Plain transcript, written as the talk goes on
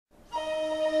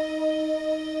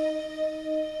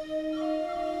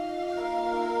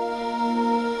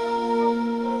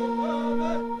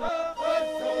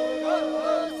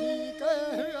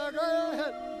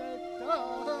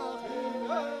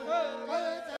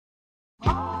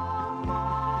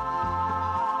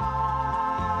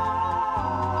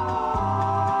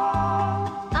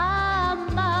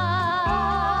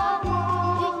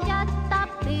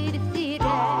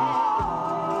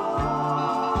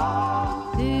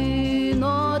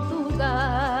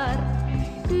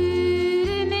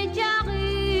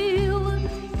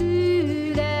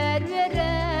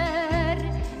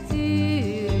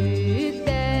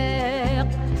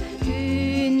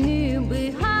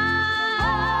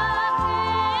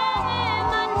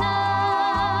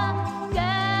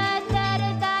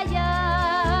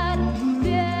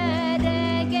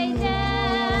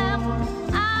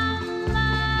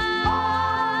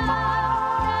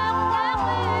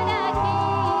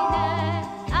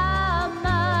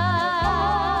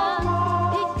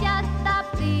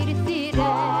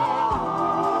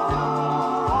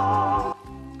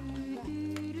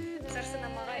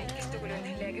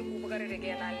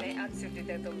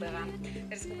болуға.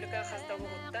 Республика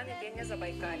хасталығыттан етене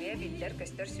Забайкалия билдер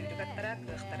көстер сүйдік аттара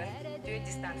қықтарын түйе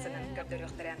дистанцияның көпдер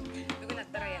өқтірі. Бүгін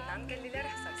аттар аяннан келділер,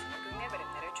 сақсыны күнге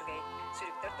бәрімдері жүгей.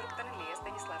 Сүріктер тұрықтарын Лия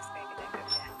Станиславская беден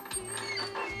көпді.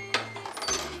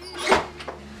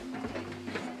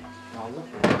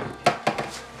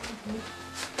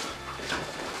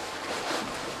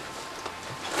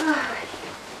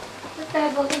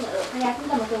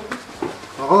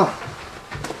 Ага.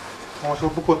 Может, вы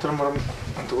покотрым рам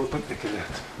антого пентекелет.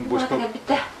 Вот как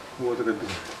бите. Вот как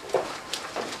бите.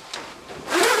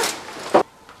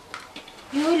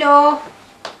 Юло.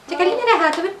 Текалине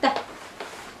рахат бите.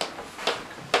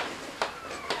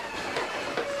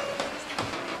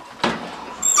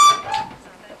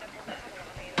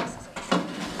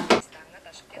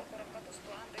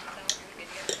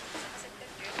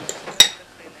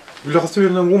 Юля,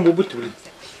 хастуверно, вон бубут бли.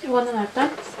 Вон она там.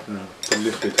 Там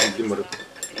легкий, там димар.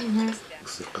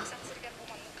 Кысыка.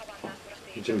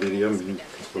 Ичен бериям билим.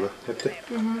 Скола. Хепте.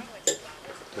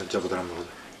 Жабыдрам болды.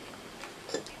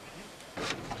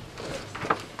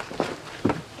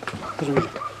 Жули.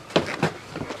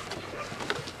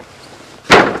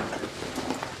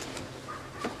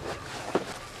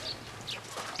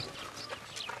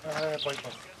 Пой.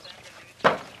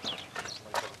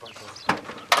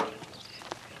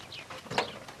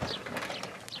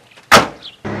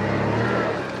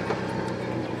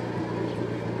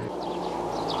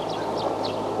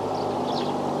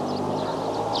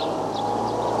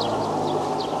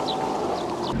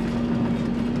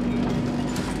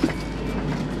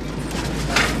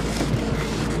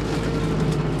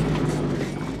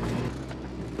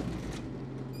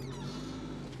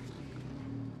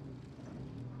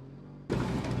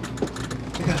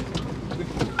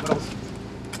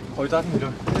 Heute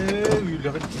wieder.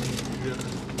 Wieder.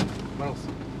 Mal.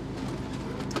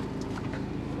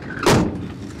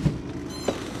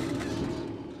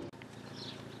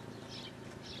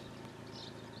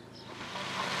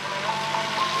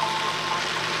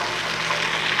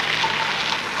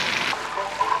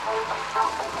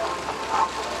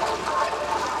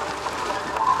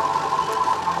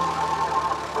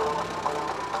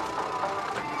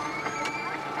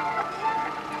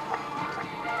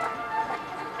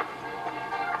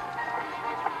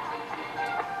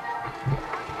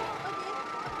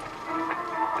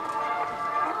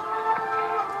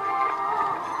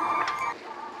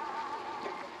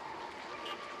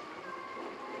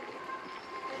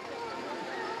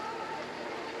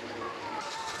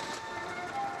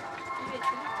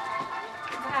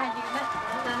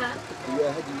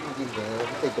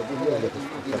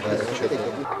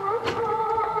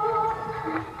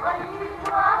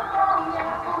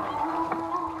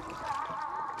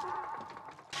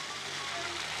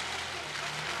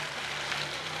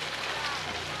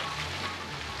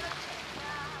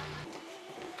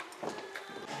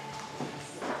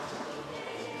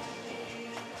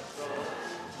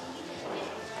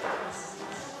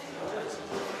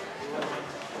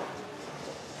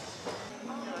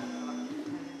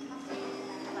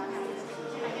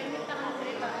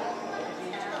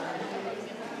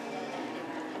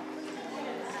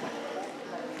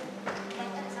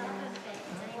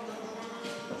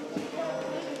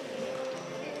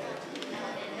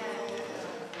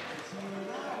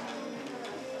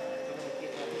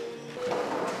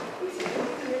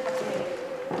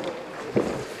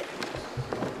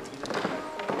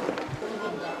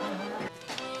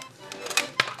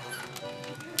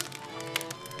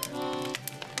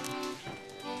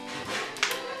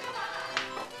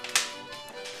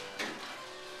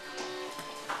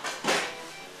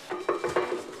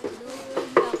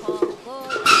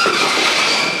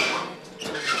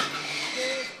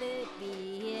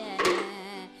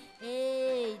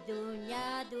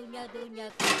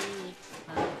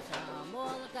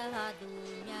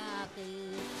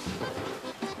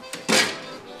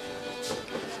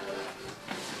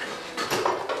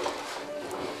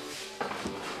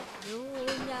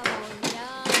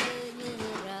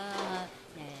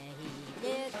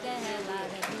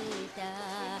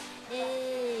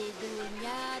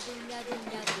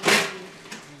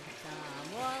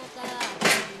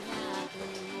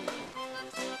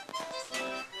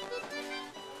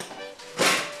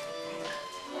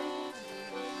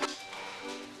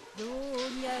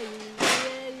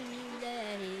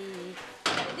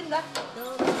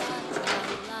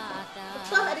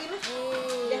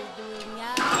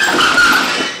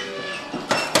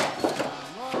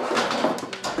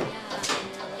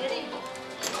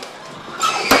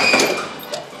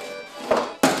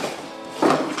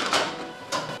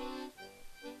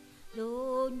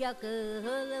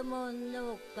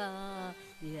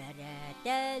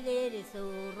 Yöretelir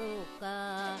surukka,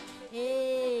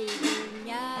 ei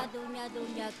dunya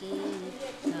kız,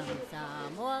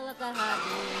 samol kaha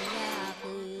dunya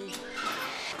kız.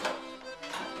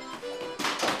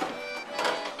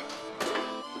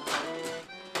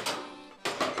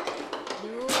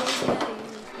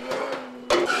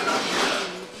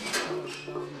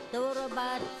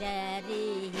 Turbat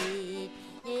cerih,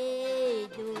 ei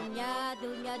dunya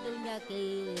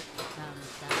kız,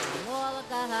 samol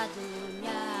kaha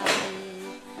dunya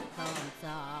kız,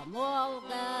 samol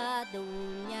kaha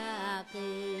dunya kız.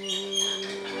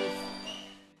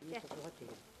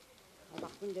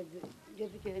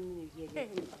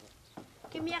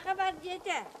 Kim yakabar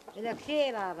diyete?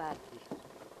 Elekşeye baba.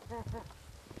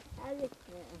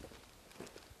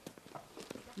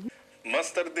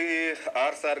 Мастарды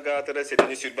арсарга атыра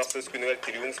седени сүрбақсыз күнігер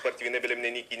триумф спортивіне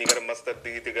білімнені кейінігер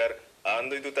мастарды тігер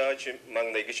аңды дұта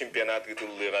маңдайғы чемпионат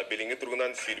ғытылыға біліңі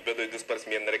тұрғынан сүрбе дойды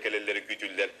спортсменлері кәлелері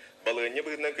күтілдер. Балығыне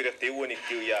бұғынан күректе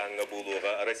 12 яңға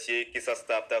болуға Россия 2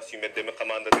 составтақ сүймердемі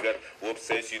команда тігер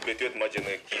опция сүрбеті өт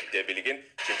мажыны кейтте білген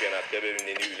чемпионатқа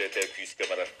білімнені үлеті күйіске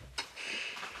барар.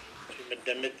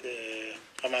 Демет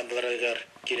командаларга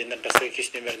киреннер басқа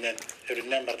кеш нөмірінен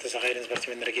өріннен барты сағайрын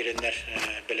спортсмендер киреннер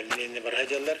білімнені бар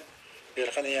хадиялар.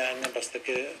 Берхан яңын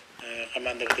бастықы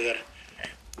команда бұтығар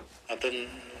атын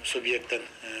субъекттен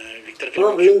Виктор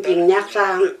Ол мен деңнәк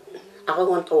сағын аға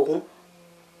он тоғым.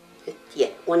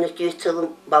 Оны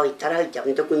сүйістілім балыйтара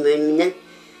өйтем документінен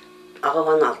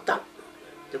аға он алтам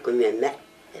документмәр.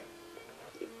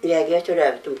 Ләге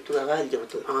түрәбітім тұғаға әлде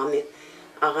бұтым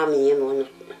аға менен оны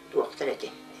туақтар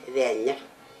әте вәннер.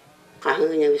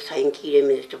 Қағын өне сайын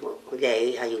кейреміз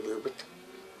ләйі айылы бұт.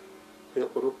 Оны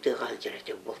құрупты қалжыр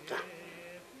әте болта.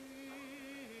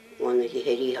 Оны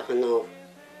хері ағын ау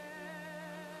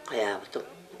қая бұтым.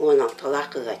 16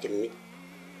 қығатым мен.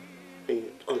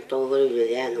 19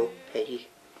 өлелән ау хері.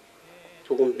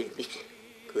 Суғын білбіс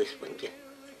көз бұнды.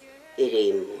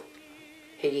 Ерейім мұн.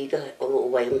 Херігі олы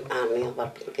ұбайым армия бар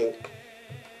бұнген.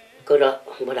 Кыра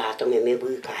бұратым еме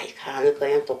бұй қай қаны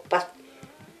көйен топпас.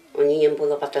 Оны ем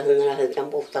бұла батағыныр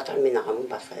ағылдан болтатар мен ағамын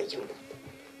басайжым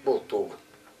болтуғы.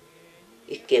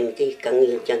 Иккемді иккен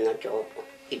ұйылжаннар жоғы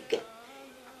икке.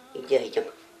 Идейжім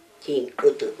тейін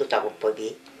ұтағып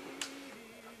бөбей.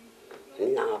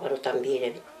 Мен аға бар ұтан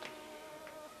беребін.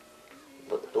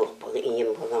 Бұқ болы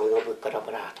инем бұла оны бұй кыра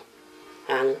бұратым.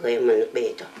 Аны көйемін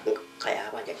бейді қая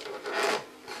бады.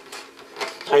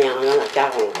 Таяғынан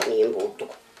жағыңға ем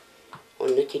болдық.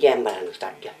 Onu tiriyan baranı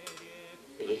sarca.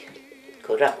 Böyle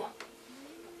kıra bu.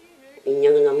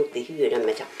 İnyanın amı bir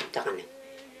yürüme taktığı.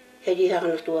 Her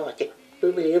yağını tuğa atı.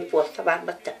 Böyle posta var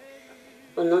battı.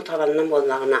 Onun tavandan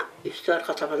bollarına üstü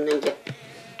arka tavandan da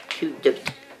sürdü.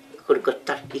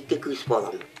 Kırgıtlar iki kız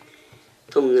bolam.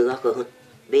 Tımlığa kığın.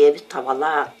 Beye bir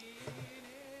tavalar.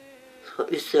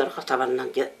 Üstü arka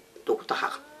tavandan da doğu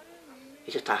tağa.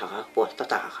 İşte tağa, posta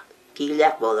tağa.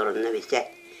 Kiylek bollarına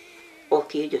bilse. O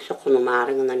kiyde soğunu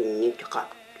marığından inip çıkar,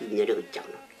 günleri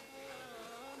hıcağına.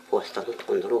 Postanı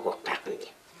tonları oktakın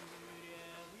diye.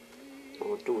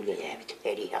 O tuğle yaptı,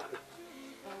 eri yağına.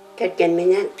 Kerken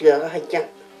menen tığa hıcağın.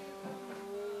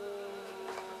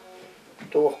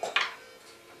 Tuğuk.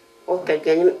 O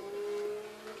kerkenim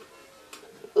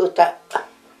öta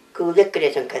kığılek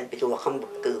kiresen kalbi tuğakan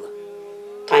bu kığılı.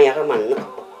 Tanyağı manlık.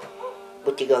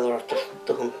 Bu tigalar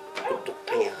ortasıdığım tuttuk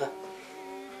tanyağı.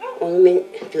 Onu ben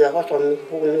tığa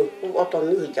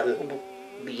otanını hıcağını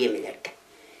bu bilemelerken.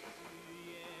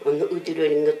 Onu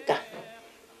ödülörün gıtta.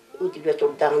 Ödülö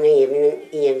turdağının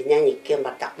yeminden ikken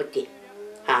bardak bitti.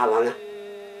 Ağlana.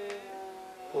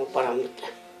 O paramıttı.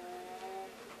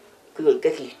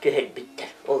 Köyge kihti her bitter.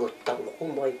 Olutta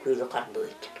bulukun boy köyge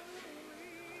karbıydı.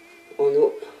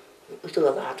 Onu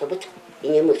ıtığa bağıtı bıt.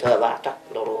 İnem ıtığa bağıtı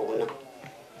doğruğuna.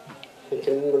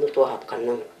 Şimdi bunu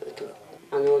tuhapkandan ıtığa.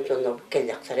 Ano jonda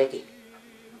kellek saredi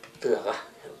tığa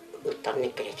ıttar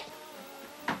ne kerece.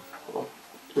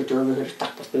 Ötüğü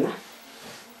hırstak basına.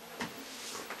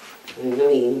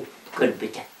 Onu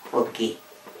kölbete, okey.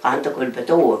 Anta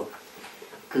kölbete oğlu.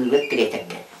 Kılbet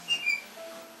keretekke.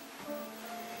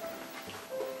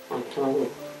 Ondan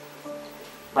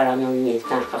paranın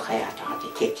yetten kakayata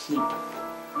hadi tepsi.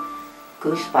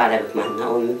 Kız para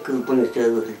manna onun kılbını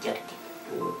tığırılacaktı.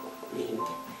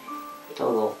 Lehinde.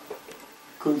 Tolo.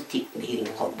 Kıl tip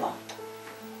birini kollattı.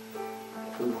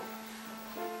 Kıl.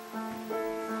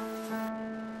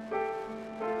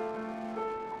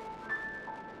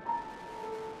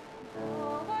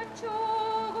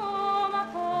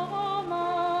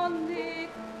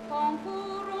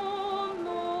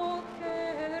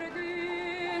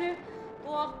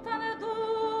 Tuohtane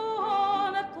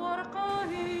duone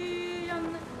torkoi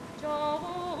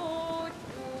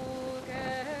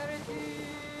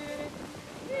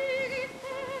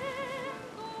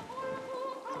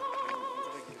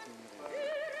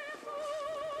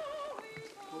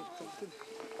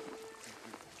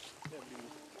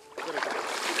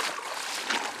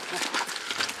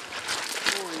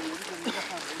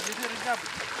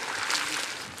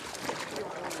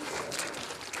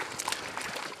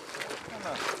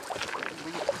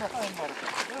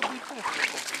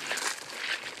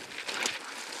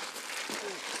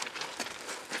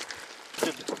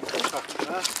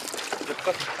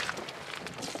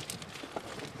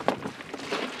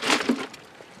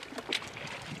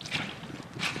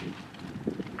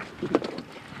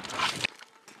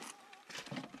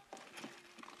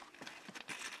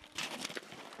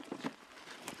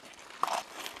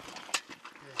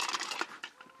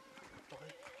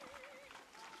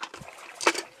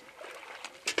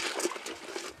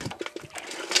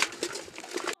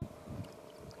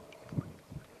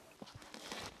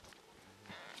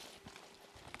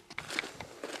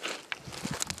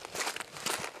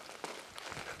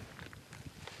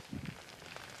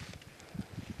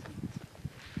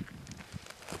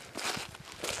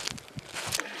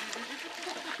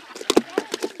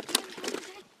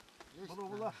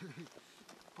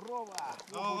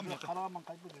Хараман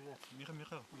кайбы жүзе.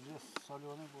 Миха. Жүзе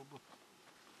соленый болду.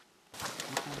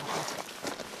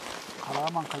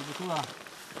 Хараман кайбы тула.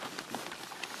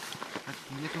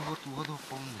 Нету вот воду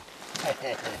полный.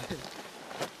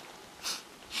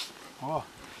 О.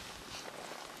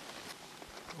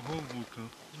 Голубка.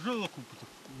 Жала купута.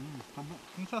 Там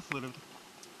не саслыры.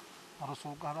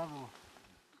 Арасолка харазу.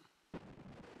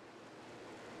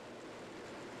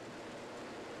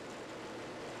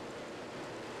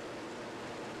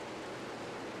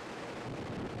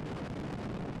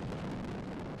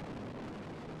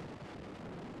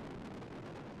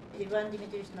 Иван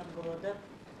Дмитриевич Новгородов,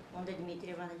 онда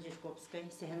Дмитрий Иванович Жишковский,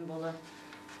 сehen бола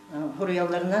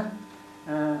хуруяларына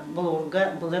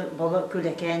Болугурга бола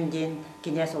күлекенден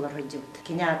кинес олар хыджыбыт.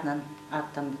 Кине атынан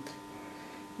аттанбыт.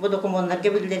 Бу документларга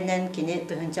билдирген кине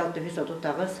тыгынча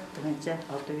 639, тыгынча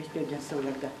 604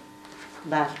 сылларга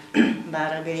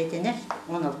бара беретене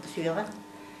 16 сүйөга.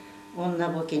 Онна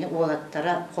бу кине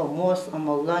олаттара комос,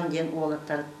 омоллан ден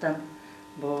олаттарыттан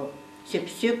бу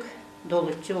сөпсүк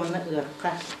долучу оны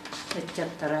ыркка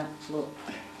ытчаттара бу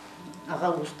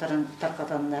ага устарын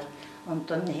таркатандар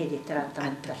онтон нехедеттер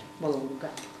аттанаттар Болугурга.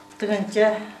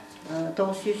 Тыгынча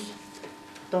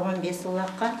 995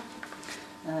 сыллакка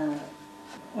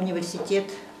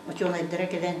университет ученыйдары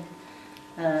келен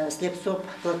Слепцов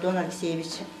Платон Алексеевич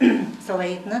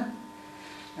салайытна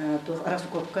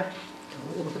раскопка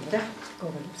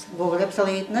Гоголеп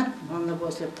салайытна онна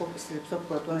бу Слепцов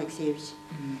Платон Алексеевич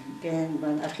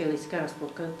келен археологическая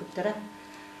раскопка бүттара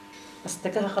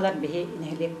астыка хакалар бихи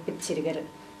нехлеп битсиргер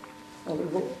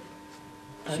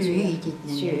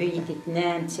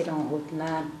сүйетитнен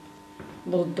сирангутнан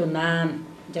булдунан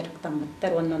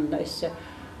жарктамыттар оннон өссө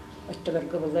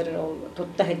өттөгөргө булар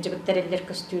тутта хеджибиттерелер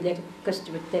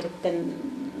көстүбүттериттен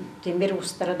темир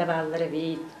устара да баалары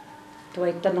бит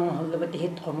туайттан оңоллубу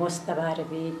дихит комос да баары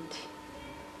бит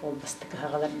ол бастыка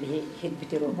хакалар бихи хит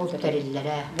битер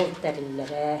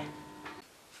бултариллере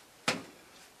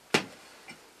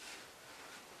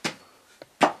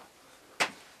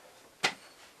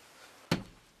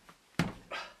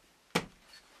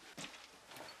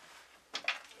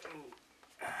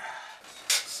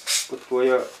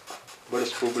Твоя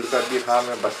республика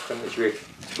бирхаме баскан чвек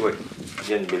твой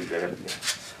ден билдерет.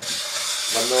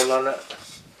 Манолана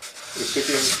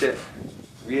икетимте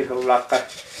вирхлакка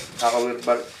агалыр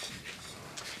бар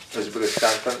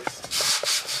Өзбекстандан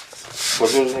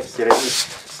художник керамик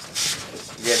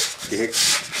ден тик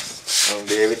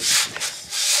Дэвид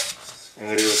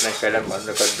ингриутна калам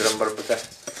анда кадрам бар бута.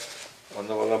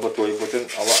 Онда вала ботой бутын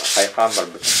ала кайкан бар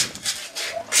бута.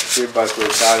 Сибаку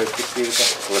тали тикирка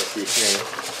классичный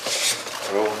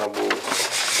ровно бу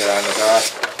керамика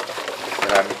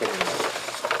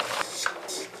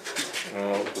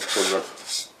усколар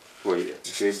твой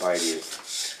байли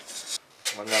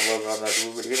мана болгана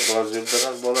билген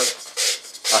глазырдан болар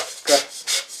аска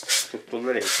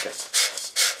туттулар экте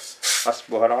ас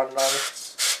бохарагандан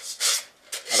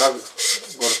араб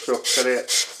горчоктары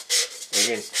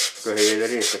эген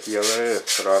көһелери сатиялары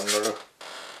сураннары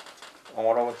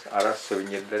оңоромын арас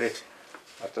сувенирдери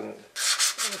атын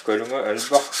көлүңө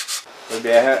өлбак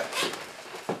өбәһе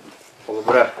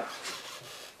олбура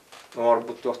нор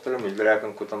буттоктор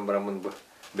милдеракын кутан барамын бу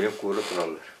билим куру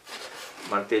туралар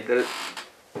мантейдер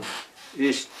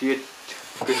истит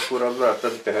күн куралар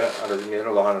атын тәһә размер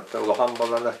лаганатта лаган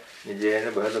баланы нидене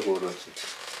бәһәдә курынсы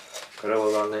кара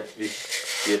баланы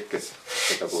истит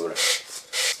кета кура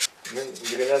мен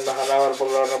биренен маханавар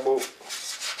булларны бу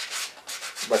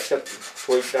бачат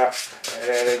фойта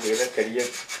дегенен кәрия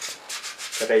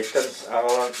кәрәйттен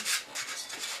ағалан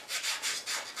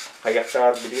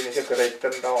қаяқтар білгенесе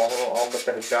кәрәйттен да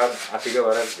оңбатта хыжан атыға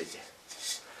барар дейді.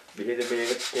 Бейді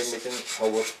бейгіт кеметін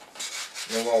ауыр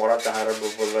нөңі оңыран тахары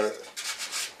бұлбылар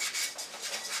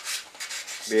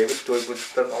бейгіт той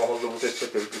бұдыттан оңылды бұтысы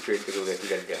төлкі көйтір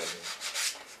өлетілер жағын.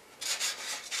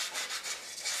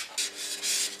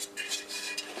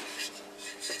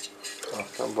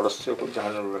 Burası çok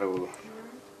canlıları bu.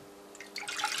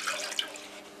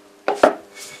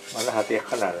 Mana hati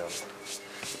kanar.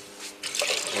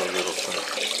 Boleh rukun.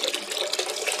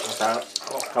 Masa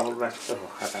kamu berasa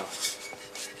kata.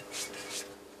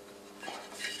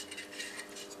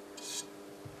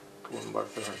 Tuan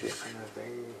berasa hati kanar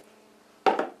lagi.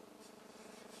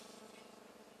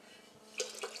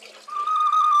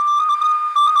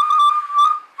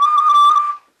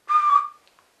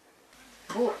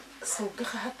 Bu sılgı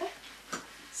kahatı,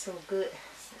 sılgı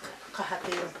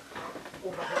kahatı,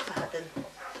 ubaha kahatın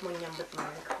munyam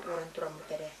bitmanlık, oran turan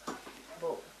mutere.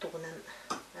 Bu tuğunan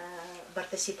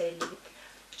barta sitereli bit,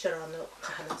 çırağını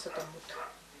kahanan sotan mut.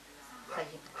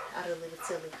 Kayıp, arılı bit,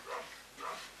 sığlı bit.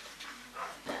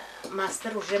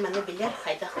 Master уже məni bilər,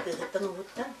 xaydaq dığıtdan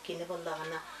uğutdan, kini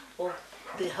bollağına o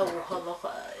dığa uğalıq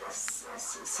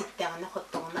sittağına,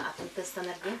 xottağına atın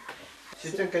tıstanar gen.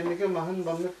 Sitten kendine mahın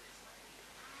banlık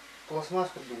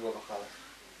plasmas kurduk ola kalı.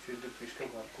 Sürdük pişkin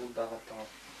var, kul dağıttığım.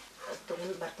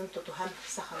 Tuğun bartın tutuhan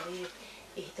sahalı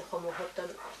ihti xomuğuttan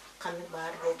kanı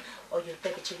var bu. O yurtta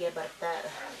geçige barta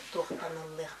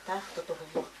tuğtanıllıqtaq,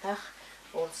 tutuğulluqtaq,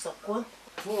 ol soqun.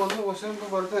 Bu onu o sen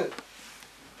bu barda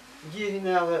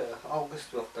Yine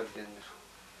Ağustos vakti denir.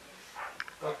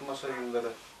 Atmasa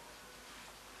yılları.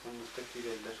 Bunlukta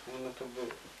kireller. Bunun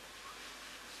tabi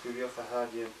Gülüyor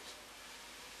Faha diyen.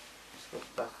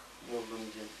 Sıkıptak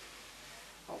Bolun diyen.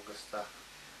 Ağustos'ta.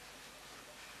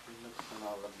 Bunun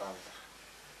kanalı baldır.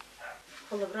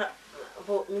 Ola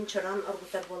bu min çıran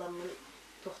orgutar bolamın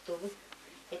toxtuğun.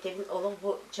 Etebin ola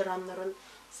bu çıranların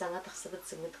sana taksıbıt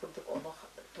sımit kurduk ola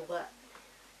tuğa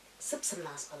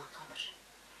sıpsınmaz bana kalır.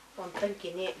 Ondan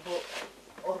kini bu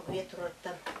orguya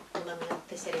turardan kullanılan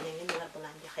teserenengin var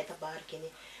bulan diye hayta bağır kini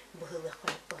buhılıq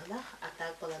koyup buhılıq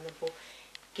atak bulanın bu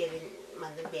kevin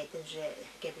mandın betince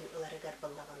kevin ıları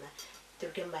garballağına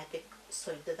Türgen baytık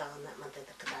soydu dağına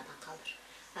mandayda kıdadan kalır.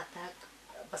 Atak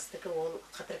bastıkı ol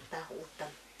kıdırıktağ uğuttan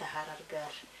taharar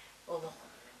gar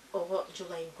oğu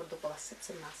julayın kurduk ola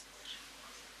sıpsınmaz bulur.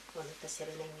 Onu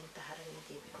teserenengin tahararını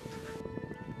diye bir kurduk.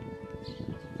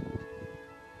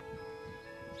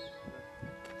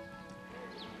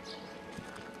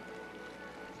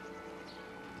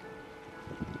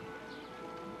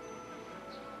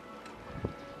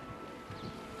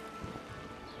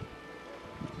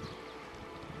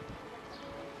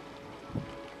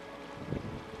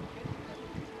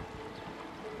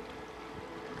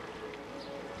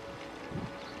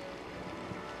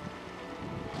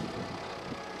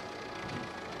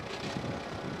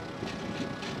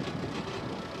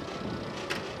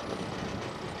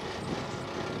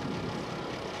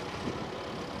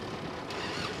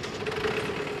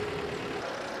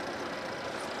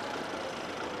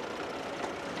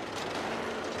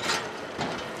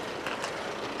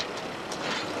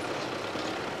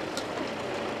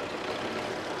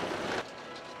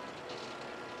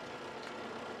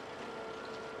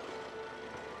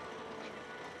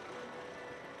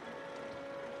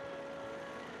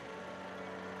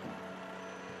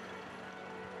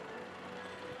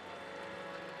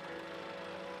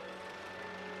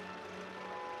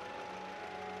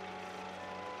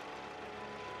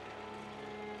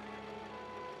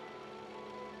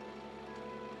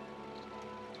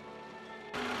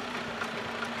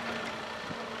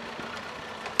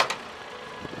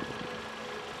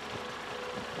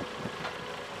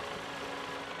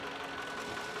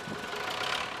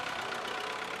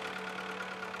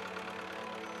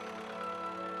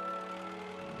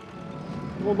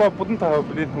 Ola budun tağı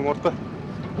bilin orta.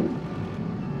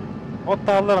 O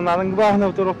tağlar nanın bahane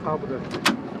oturup kaldı.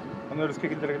 Onu riske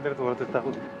gider tuvalet tağı.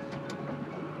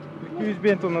 200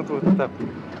 bin tonla tuvalet tağı.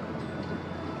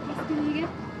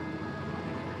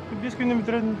 Biz günü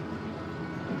bitirelim.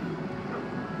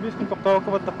 Biz gün kaptağı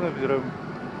kapatakını bitirelim.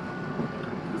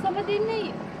 Sama değil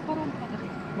ne?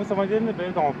 Bu sama değil ne?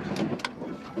 Ben de olmuş.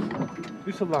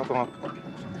 Bir Allah tamam.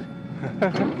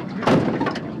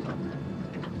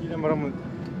 Yine maramın.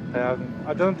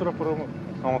 Adan turap puram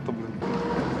amattı bu.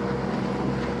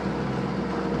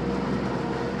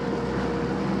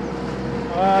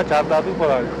 Çardadı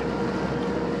falan.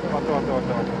 Mata.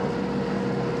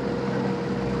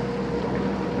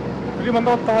 Bili manda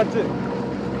otta hacı.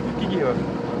 İki giyiyor.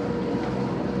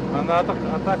 Anda atak.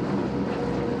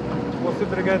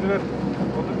 Postu brigadeler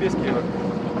 35 giyiyor.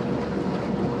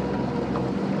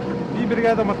 Bir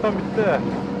brigada mattan bitti.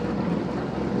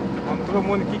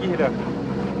 Antro 12 giyiyor.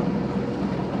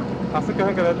 Asıl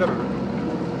köyün kadar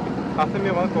asıl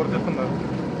bir bana koruyacaksın da.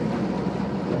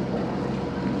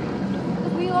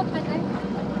 Bu yıl otmadı.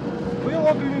 Bu yıl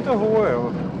o günü de hava ya.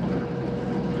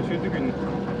 Düşündü gün.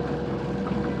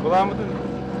 Bulamıdın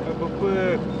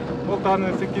Ол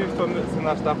таны секив сонны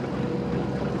сынашта.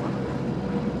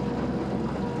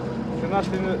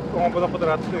 Сынаштыны он была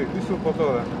подратты, үсү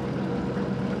потола.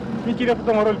 Не кире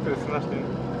потом роль перед сынаштыны.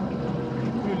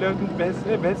 Юлердин бес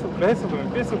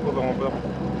болом он была.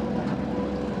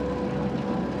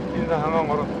 Инде хаман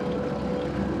орон.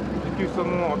 Секив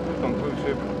сонны ортудан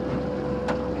көшөп.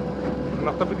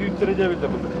 Накта бит үттере жабылды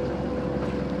бу.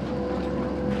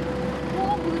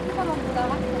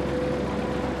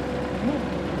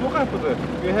 Тугай буду.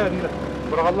 Яһан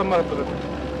бұрғаллама буду.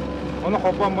 Оны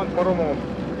хопаман коромон.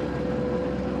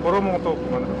 Коромон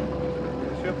тоқман.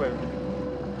 Шепай.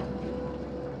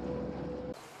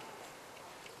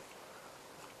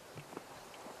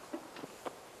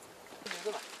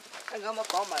 Agama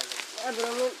komai.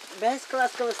 Adamın bes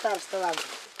klas klas starstalar.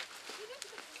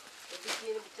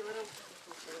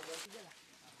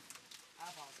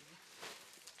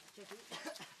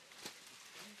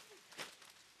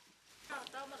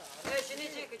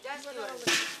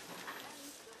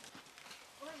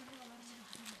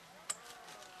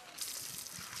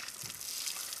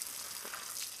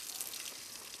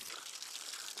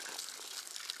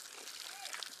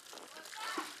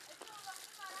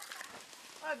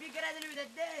 Bir kere de bir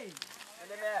değil.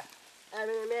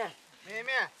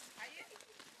 Meme.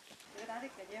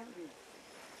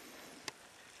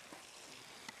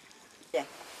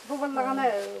 Bu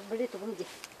vallahi böyle tuğumdi.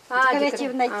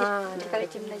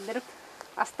 Dekoratifnaydır.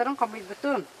 Astarın kabul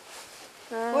bütün.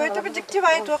 Ой, это бычек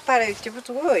тевай тух парай, типа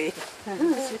туй.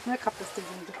 Светной капусты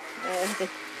бунду.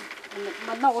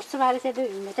 Бана орсы барыса да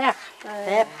үмете.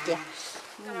 Хепте.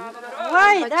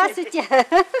 Ой, здравствуйте.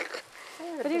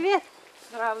 Привет.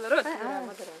 Здравствуйте.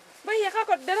 Бая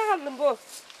как дергалым бу.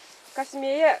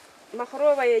 Космея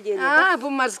махровая день. Бу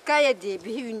морская ди,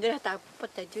 бүйүндөрө тапып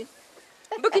потадын.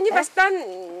 Бу кини бастан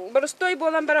борстой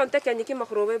болан баран таканики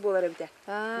махровая болар эмте.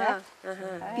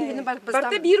 Бүйүнү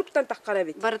Барта бируктан таккара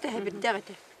бит. Барта хебитте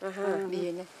гате.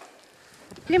 Бүйүнү.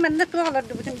 Климатны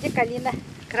туаларды бутун де калина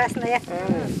красная.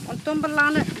 Онтон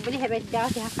баланы били хебетте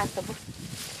гате хакатты бу.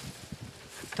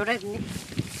 Торадни.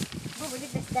 Бу били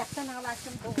дестактан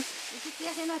аласым бу. İki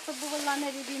yaşına bu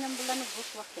balаны ребенам баланы бу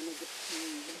вакытны ди.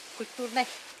 Культурный.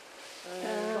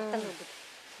 Вакытны бу.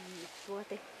 Вот.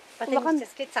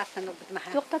 Патемический цаттан бу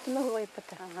маха. Токтатны хуй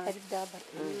пата. Хәбидә бар.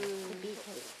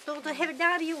 Тогда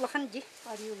хәбидә арыйлыхан ди.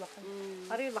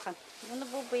 Арыйлыхан. Моны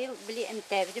бу быел били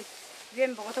эмтәбидим.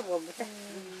 Бем богота булды.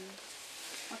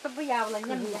 Ата бу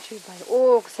явланнан яшый бай.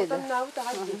 О, кседә. Ата нау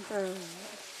та ди.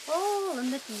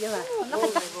 Onu diyor. Onu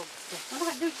kadar. Onu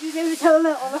kadar güzel bir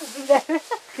tane Allah bilir.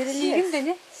 Sigin de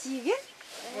ne? Sigin?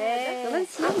 Lan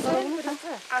sigin.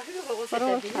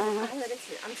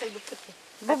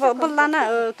 Baba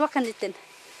ballana tokan itten.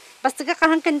 Bastıga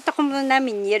kahan kan takumuna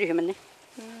min yer hümene.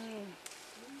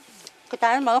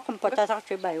 Kıtayın malı kompota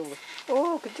sakçı bayu.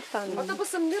 Oo, küçük tane. Ata bu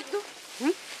sımnırdı.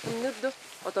 Sımnırdı.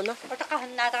 Otana. Ata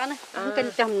kahan natana.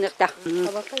 Kan tamnırda.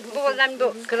 Bu ballan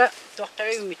bu kıra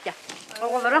doktora ümitte.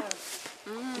 Oğulları.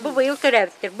 Bu bayıl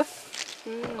törevdir bu.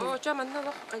 O çamanna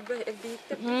bak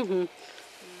elbette.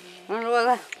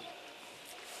 Valla.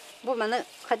 Bu bana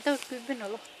kadar gübün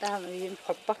olur. Daha yeni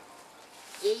koppa.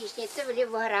 İşte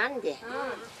böyle varandı.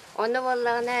 Onu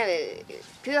vallahi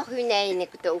köy hüneyini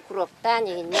kutu ukroptan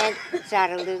yine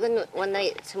sarılığın ona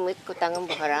sımıt kutanın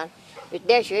baharan.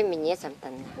 Üde şöyle minye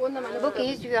samtan. Bu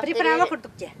kıyız yok. Приправа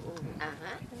kurduk ya.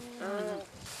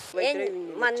 En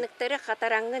manlıkları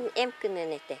katarangın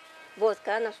emkinin ete.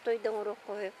 Vodka nastoydan uğrak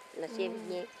koyup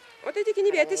nasibini. O dedi ki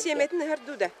ni biyete siyemetin her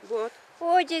duda.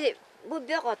 O dedi bu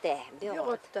böğot e.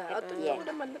 Böğot da. Adı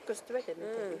da manlık köstübe de.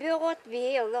 Böğot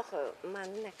bir Allah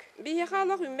manlık. Bir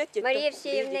yakalar ümmet yetti. Mariyev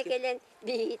sevimine gelen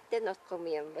bir hitte not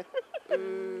komuyan ben.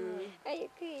 Ay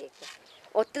kıyık.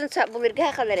 Otun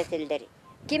bulurga kadar etilleri.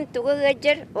 Kim tuğu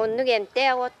gıcır onu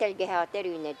gemte o telge hater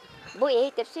yünedi. Bu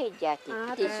iyi tepsi hicati.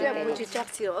 Bu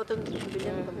çiçaksi odun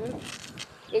bilen.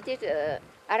 Eti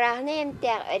arahne emte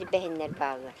erbehinler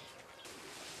bağlar.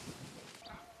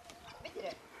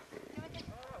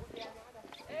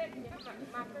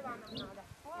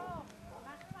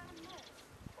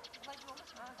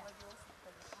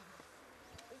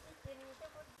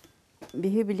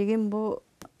 Bihi bilgin bu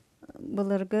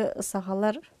bulurgu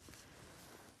sahalar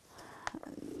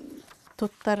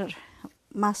tuttar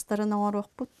masterını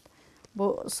oruk but.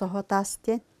 Bu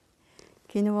sohotasten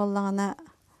kini vallana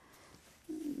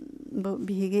bu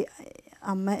bihigi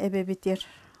amma ebe biter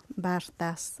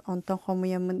bartas. Ondan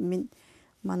homuyamın min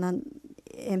manan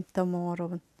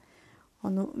emtamorun.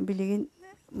 Onu bilgin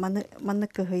manı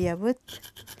kıhıyabıt.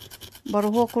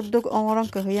 Баруho курдук оңорон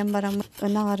кыгыян барамы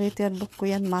ынаңарытыр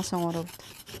буккуян мас оңоробут.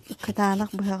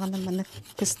 Кытаанак быхагана маны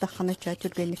кыстахана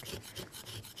чатүргенник.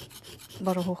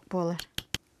 Барухок болар.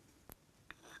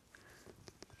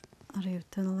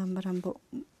 Арыйыттан алан барам бу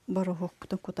барухок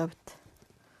бутун кутабыт.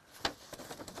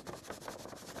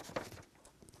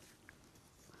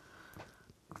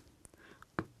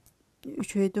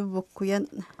 Үчөйдү буккуян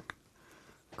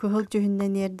кыһыл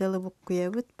жүһүннен эрдалы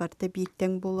буккуябыт. Барта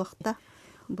бииттен булакта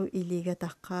бу илиге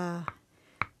такка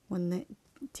онны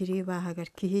тири баһагар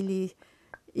кихили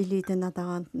илиден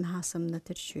атаган нахасымны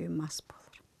тиршүү мас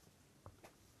болар.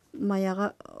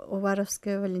 Маяга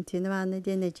Уваровская Валентина Ивановна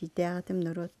дене жидягатым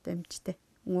народ эмчте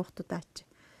уңохту тачы.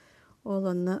 Ол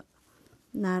онны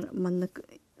нар маннык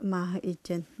маха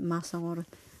ичен масаңорун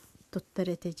туттар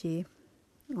этежи.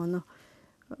 Оны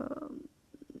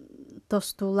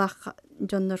тостулах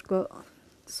жоннорго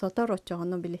сотор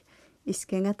очону били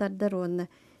искеңе тардар оны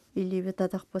илибе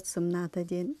татакпыт сымната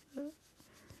ден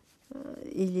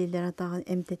илилер атаган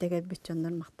эмтетеге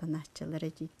бүтчөннөр мактаначылар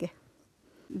эжике.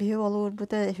 Бие Болугур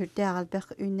бута хүрдө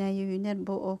албак үнәйү үнер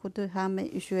бу окуду хаме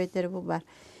үшүетер бу бар.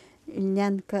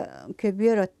 Үннянка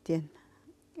көбөрөт ден.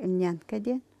 Үннянка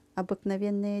ден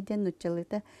обыкновенная ден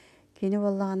учылыта кини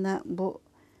боллагана бу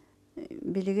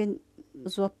билген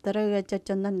зоптары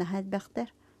жачаннан нахат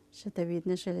бактар. Шата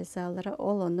видно шелесалара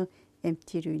ол ону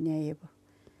эмтирүүнәйе бу.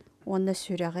 Онна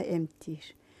сүрәгә эмтир.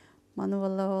 Маны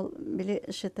валла ол били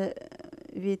шата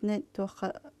видно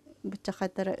тоха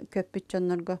бучакатара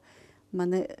көпүчөннөргө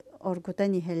маны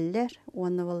оргутан ихеллер.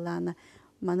 Онна валлана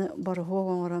маны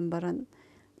бархогоңорон баран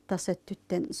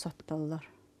тасаттүттен соттоллар.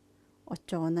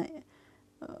 Очоона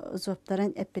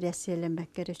зоптарын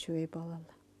эпрессияланбаккере чуй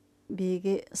болалар.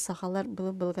 Биги сахалар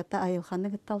булы булгата айылханы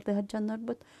гытталтыгар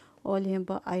жаннарбыт. Ол ем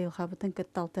бу айылхабытын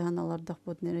гытталтыган алардак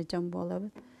бут нере жан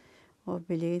болабыт. О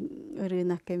билеген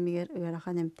рынок кемигер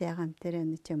ырахан эмтягам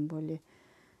терени чем боли.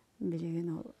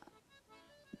 Билеген ол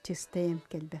чистаем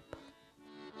келбеп.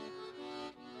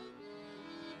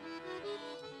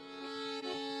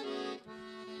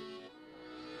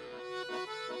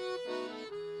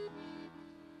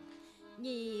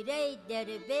 Nirey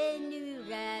derben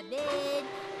üraben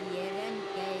yeren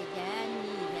kaydan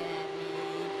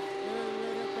niraben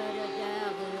Ölür karaca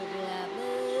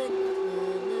gırabın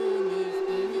Ölün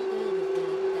istini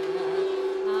kırpıkta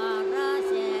Ara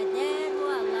seder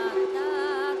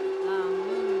valaktar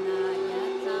Amına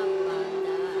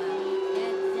yatsabanda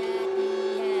Etse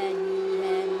diyen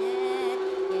yiyenler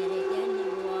Gereken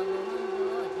yolun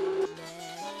dodiler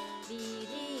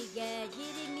Biri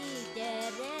gecirmi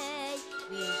derey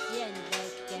Bilsen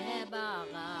bekke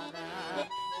bağara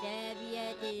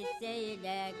Seviyeti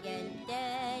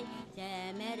seylekentey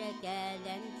Semer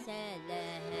kelem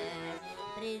seleher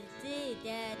Rizzi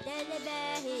de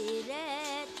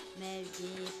telbehiret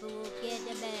Mevci buket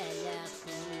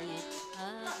belakit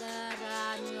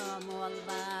Agaran yomol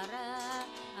bara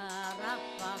Arap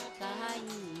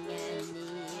bakahanyeni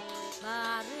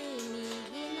Barı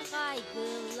migin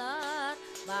kaygılar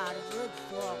Barbut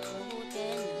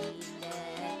sokuten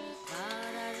gider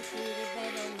Karar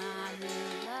sirbere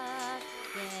maniler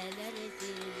Gelir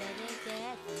sirbere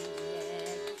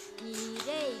ketiler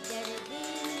Nirey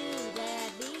derdin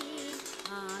yürebil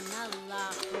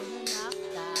Anallah'ın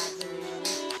aktarı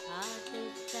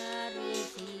Atıktarı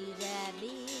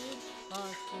sirebil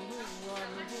Koştuğu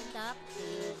onu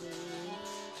takdiri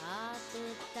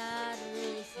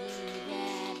Atıktarı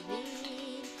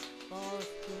sirebil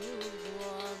Koştuğu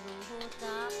onu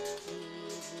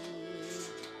takdiri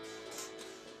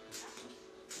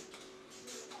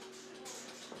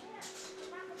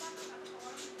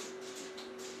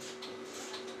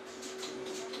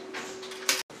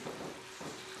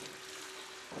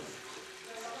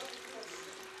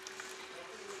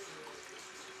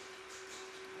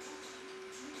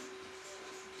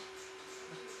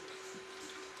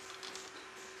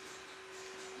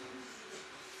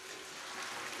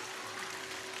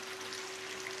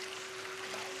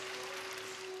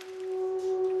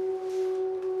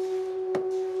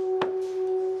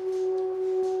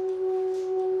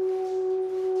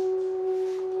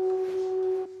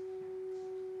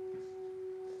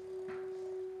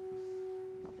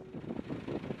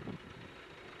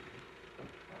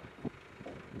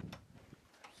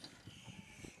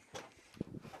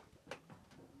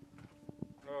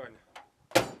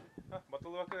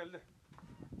Batılı bakır elde.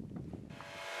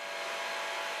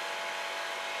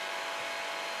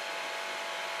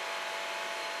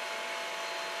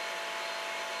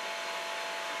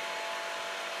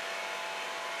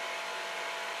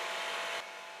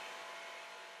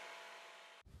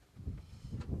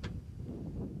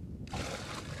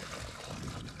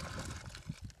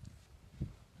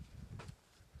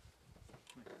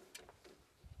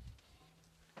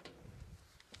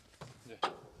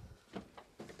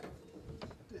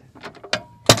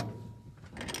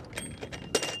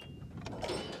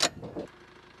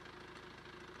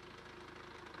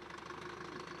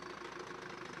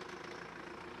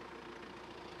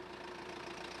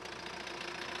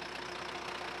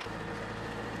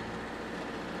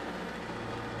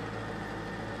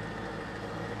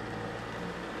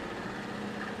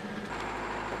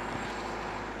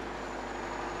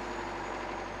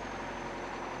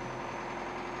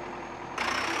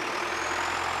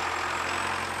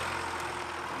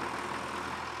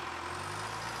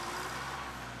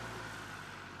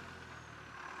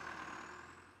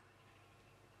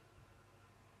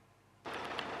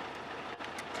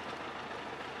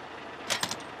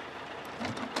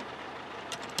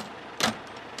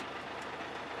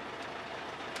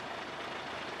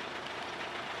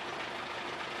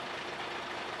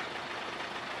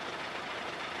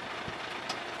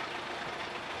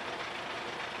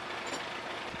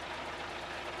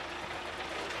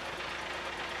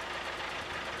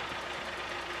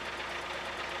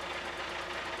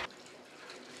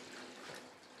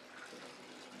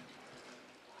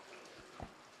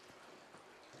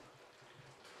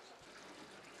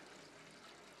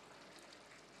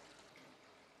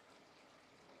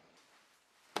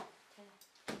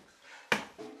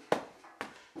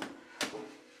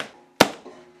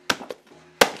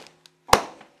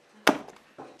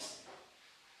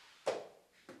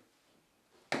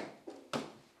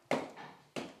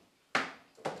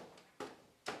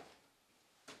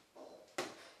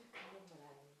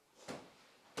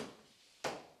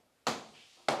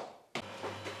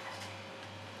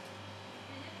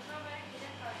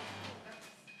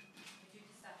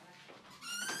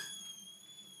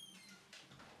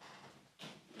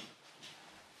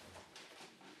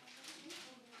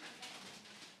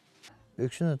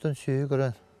 Öksün ötün süyü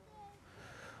gören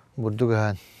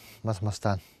burdugan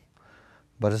masmastan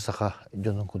barı sağa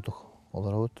jonun kuduk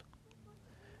olar ot.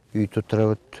 Üy tutra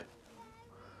ot.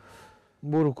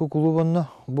 Bu kulubunna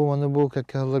bu manı bu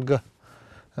kakkalarga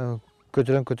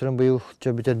kötüren bu yıl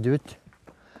çabiter divit.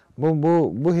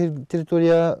 Bu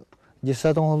teritoriya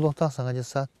cisat onluqtan sana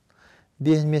cisat.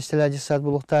 Bir mesela cisat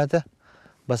buluqtaydı.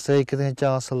 Basa ikiden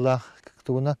çağasıllah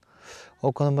kıktığından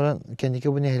o konuların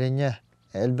kendiki bu nehlenye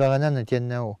elbağanan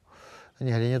etiyenne o.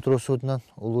 Nehlenye turusuğundan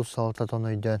ulus salata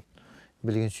tonuydan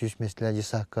bilgin süs mesela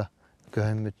cisakka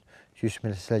köhemmüt süs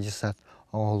mesela cisat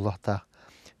Allah'ta.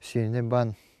 Sirine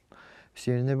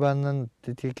bandan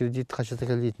kredit kaçata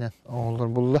kreditnen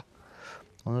onlar bulla.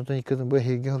 Ondan ikiden bu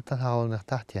hege haltan havalınak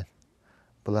tahtiyen.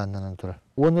 Bulandan tura.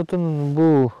 Ondan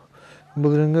bu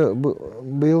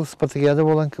bu yıl Spartakiyada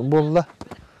bolla.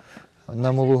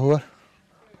 Namuluğu var.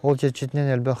 Ol çeçetinen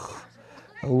elbaq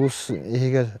ulus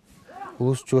eger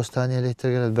ulus Çoğustani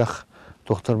elektrikler elbaq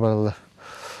doktor baralar.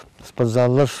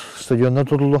 Sportzallar stadionda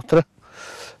tutulduqtır.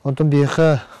 Ondan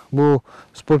biha bu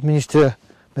sport ministri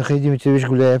Mikhail Dimitrievich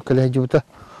Gulayev kalajıbıta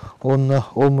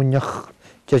ol munyak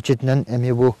çeçetinen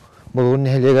emi bu Bolugur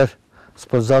nehleger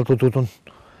sportzal tututun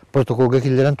protokolga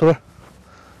kildiren turur.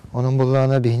 Onun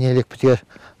bullağına bihine elek bitiyer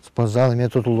sportzal emi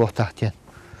tutulduq tahtiyen.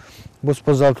 Bu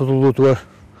sportzal tutulduğu tuvar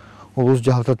ulus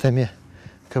jahalta temi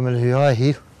kömel hüya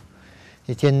hil.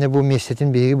 Etenne bu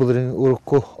mesletin biri bulurun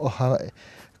urukku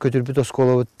kötülbüt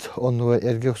oskolavut onu var,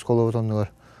 erkek oskolavut onu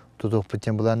var. Tutuq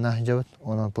biten bulanna hinjabut,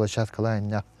 onun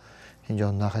plaşatkalayınna hinja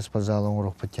onna sportzalın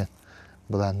uruk biten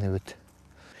bulanna bit.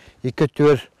 İki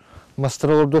tür master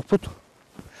olurduq bit.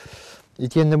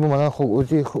 Etenne bu mana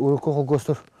urukku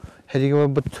holgostur.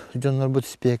 Herige bit jonlar bit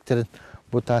spekterin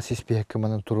bu tasi spekki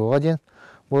mana turuğa diyen.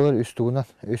 Bolar üstüğünden,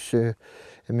 üst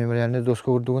memorialne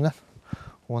doska urduğundan,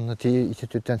 onu iti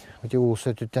tütten,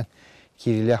 uluse tütten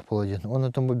kirilyak bulacaksın.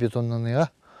 Onu bu betonlanıya,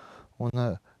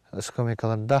 onu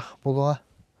ıskamekalarda buluğa,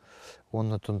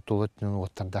 onu tulatının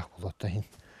ottardak bulattayın.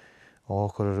 O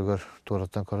korurgar,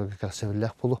 turattan korurgar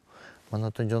kasevilyak bulu.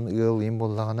 Onu jon ığılayım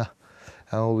bollağına,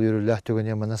 o yürürlük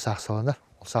tügünye bana sağsalanar.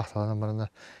 O sağsalanar bana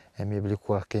emebili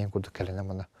kurak keyin kurduk kalene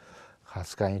bana.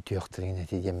 Xaskayın tüyöktürün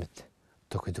neticemet.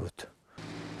 Tokudut.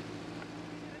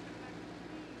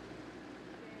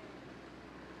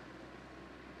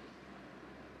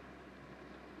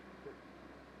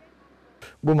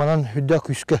 Bu manan hüdda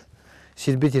küske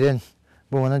silbet iren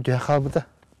bu manan tüye kalbıda.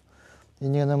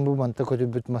 İnyanın bu manta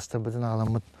kötü büt mastabıdın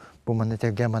ağlamıd. Bu manan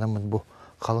tergen maramıd bu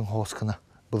kalın hoskına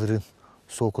bılırın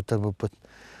sol kutar bu büt.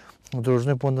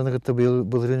 Drojny pondanı gıtta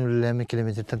bılırın ülülemi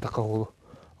kilometreten taka oğlu.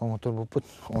 O motor bu büt.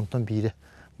 Ondan biri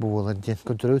bu olar diyen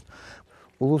kötürüt.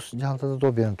 Ulus jahaltada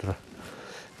da berin turar.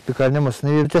 Bir karne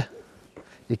masını verdi.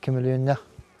 2 milyonla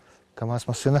kamas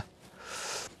masını.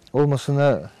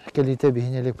 Olmasına kalite bir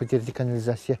hinelik petirdi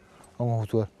kanalizasyon onu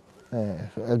tutar.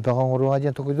 Elbağın oruğa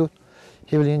diyen tokudut.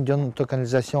 Hevlin can to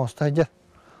kanalizasyon ustaca.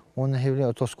 Onun hevlin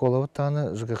otoskolavut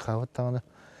tane, zıgıkavut tane.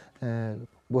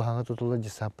 Bu hangi tutulur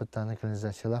cisapet tane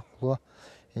kanalizasyonlar kuluğa.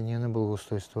 Yani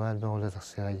bulgustoystu elbağın ola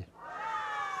taksiyayı.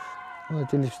 Onu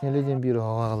telifsinelediğin bir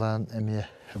havalan emiye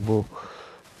bu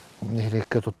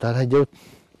nehrekka tuttar hacavut.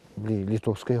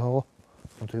 Litovskaya hava.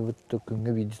 Onu bu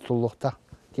tökünge bir distolluqta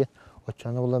diyen.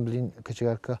 Oçanı olan bilin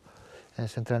kaçıgarka,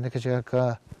 sentralde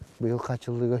kaçıgarka bu yıl kaç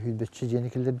yıllığa hüddetçi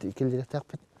jenikiller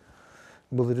takpet.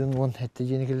 Bulurun on hette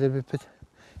jenikiller bepet.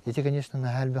 Yeti конечно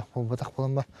nahal bak bu batak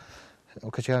bulan var.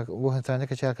 Bu sentralde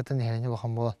kaçıgarkatan nehelene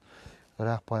bakan bulan.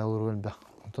 Irak pay olur bak.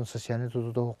 Ondan sosyalini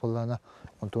tutu doğuk bulana,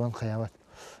 ondan kıyamet.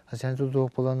 Sosyalini tutu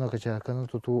doğuk bulana kaçıgarkanın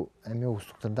tutu emi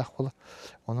uçtuktan dak bulan.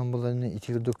 Onun bulanını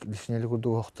itirdik, lisineli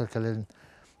kurduk oqtar kalerin.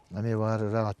 Emi var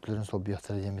rahatlıların sol bir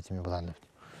yaxtara yemetimi bulandı.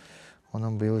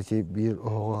 Onun bu yıl bir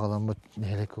oğa kalanmat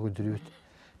neheleke güdürüyüt.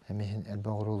 Emeğin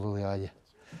elben kurulduğu yağdı.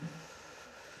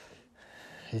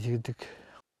 Yedirdik.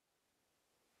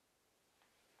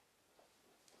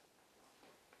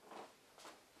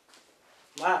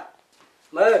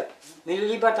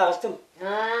 Milli bat ağastım.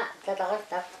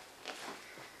 Tatağıstak.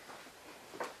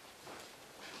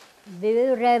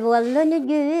 Büre bolun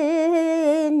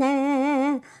güne,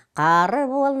 kar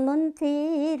bolun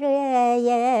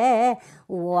tireye,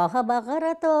 oha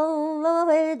bağır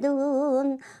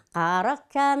tolloydun,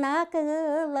 karak çana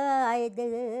kılaydın.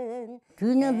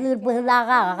 Tünü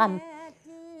bılağağam,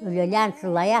 ölülen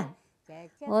sılaya.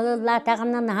 Oğullar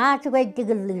tağımdan haçı koydu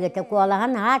gıllıgete,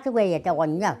 koğlahan haçı koydu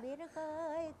konya.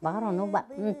 Bağır onu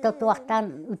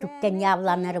tutuaktan ütükten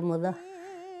yavlanırım oğlu.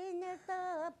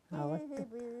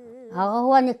 Ağa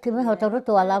huanı kimi oturup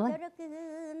tuğalamın.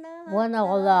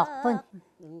 Ona oğlakpın.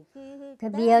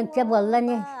 Tabi önce bolla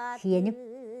ne siyenim.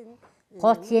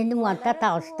 Kod seni muanta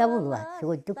tağışta bulva.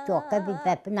 Çocuk çoğka bir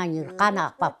bepin anırkan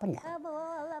akpapın.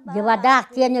 Cıvadak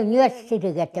seni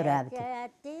üniversiteye getirabdı.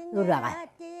 Urağa.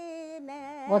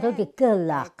 O da dikki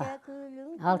hıllakka.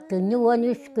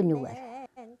 6-13 günü var.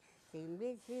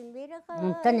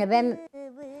 Ondan ben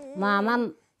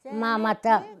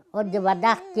mamata o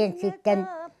cıvadak seni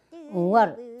uğur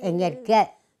enerke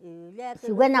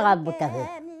sügen ağa butağı.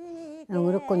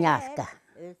 Ömrü kunyaska.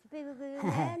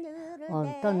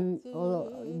 Ondan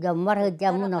jamar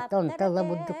jamun ondan la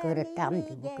budu keretam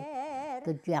di buku.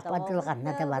 Tujuh apa dulu karena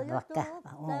ada barwaka.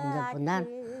 Ondan punan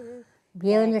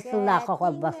biarnya sulah kau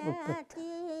bas buput.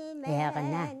 Ya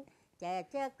karena.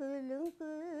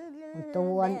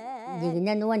 Ondan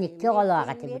jadinya nuan ikut kalau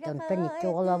akat itu ondan ikut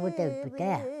kalau buta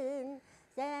buta.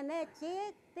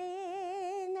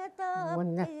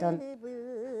 Ondan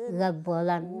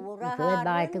gabolan jual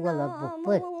bagai itu kalau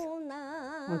buput.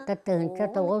 Ondan terhenti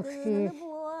togus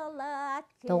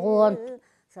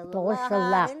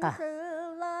selaka.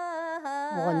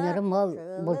 Onları mal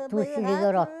bultu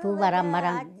siligar attu baram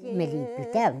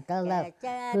melipite. Ontala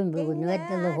kümbüğünü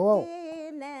edeli ho.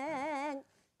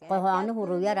 Kohanı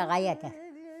huruya ragayete.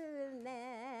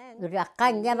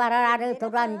 Rakkanca barararı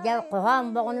turanca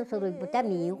kohan boğunu suruybuta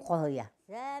miyin kohuya.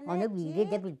 Onu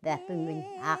biri de bilbepin min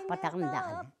akpatağım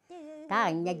dağını.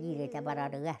 Tağınca girete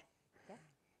bararıgar.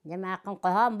 Jamakın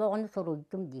kohan boğunu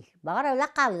suruydum diş. Bağır öyle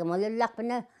kalgım öyle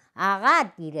lakbını ağa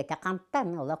girete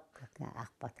kamptan olak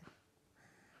akpatağım.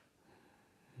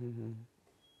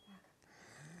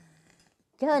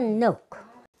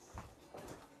 Canuk.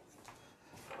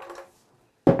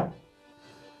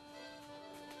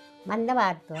 Mana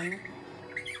var tuan?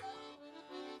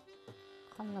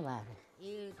 Kamu var.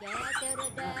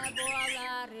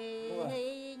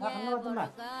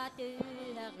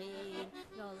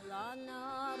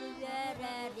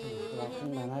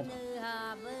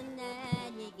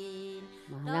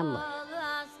 Mana mah?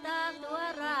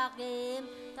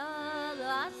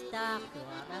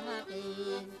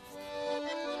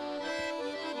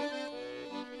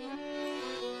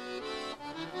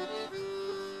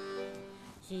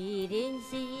 Sirin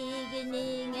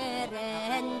siginin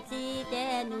erensi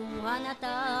nuhana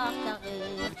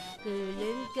taktaqin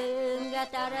Gülüm kümge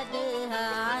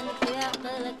taradıhan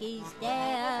kıyakılık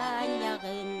isteyen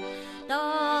yakın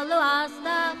Tolu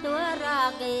astak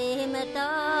tuaraqim,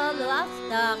 tolu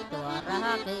astak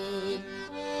tuaraqim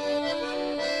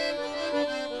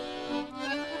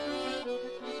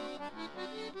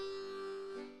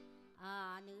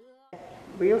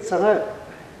Bu yıl sana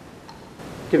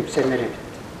tüm senelere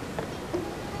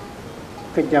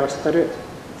kıcağızları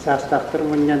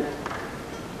sağıstaktırmanyan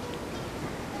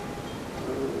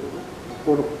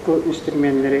urukku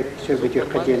instrümenleri söylediyor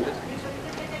kadın.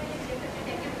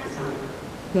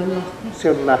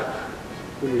 Sırlah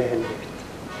ullahan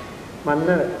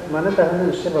evet. Mana da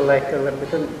hanım işte balaykalar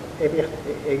bütün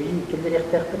evi killeri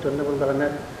yaktakta tonda bulduğuna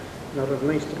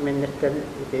normal instrümenlerden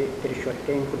de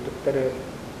trişotken kurdukları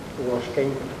ulaşken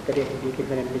kurdukları bir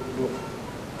killerin bu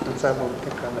ansabonta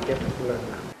kamatya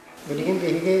kullanma. Bilgin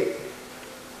dehige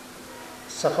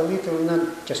sakali turunan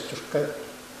casturka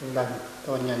ulan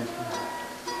tonyan.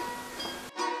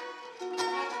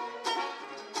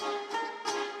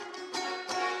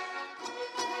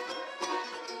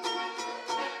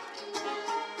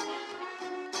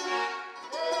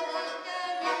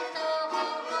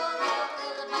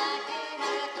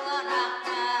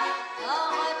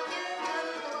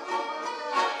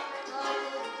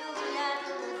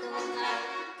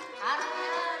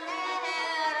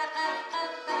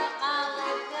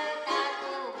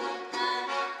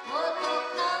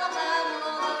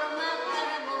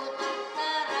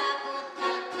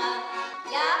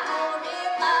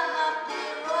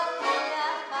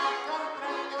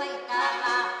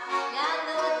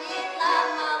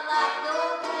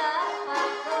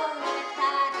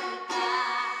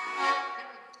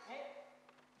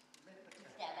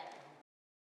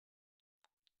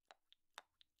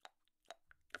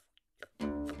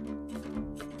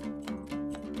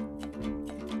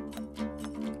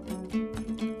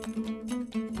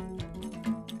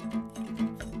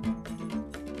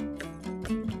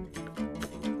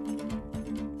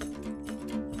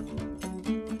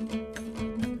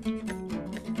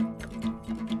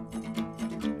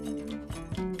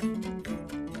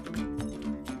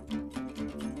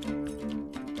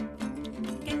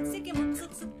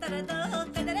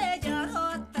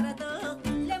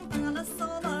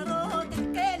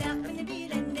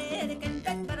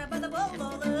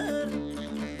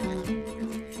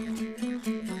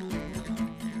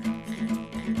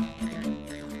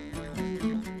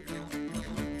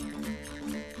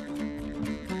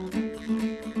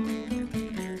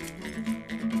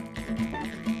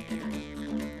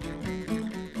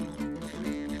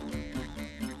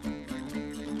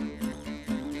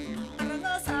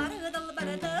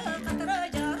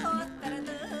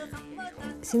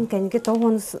 Син кәнеге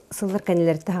тоғын сылыр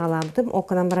кәнелерді ғалабыдым.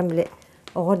 Оқынан барам біле,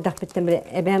 оғырдақ біттен біле,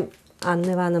 әбәм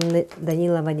Анны Ивановны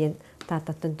Данилова ден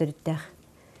тататтын түріттәқ.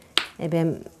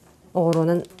 Әбәм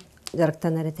оғырының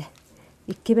жарықтан әреді.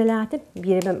 Икки бәлі атып,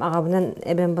 бір әбәм ағабынан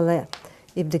әбәм бұла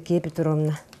Евдокия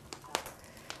Петровна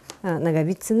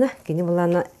Наговицына, кені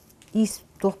бұланы ис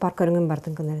тоқ бар көріңін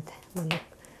бардың күн әреді.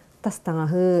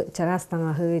 Тастаңағы,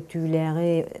 чарастаңағы,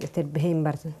 түйіләғы, тәрбейін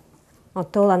бардың.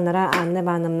 Отто оланнара Анны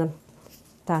Ивановна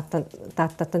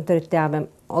таттатын түрітті абым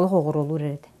олық оғыр олур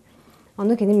әреді.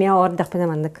 Оны кені мен ордақ пен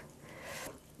амандық.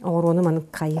 Оғыруыны манық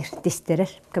қайыр,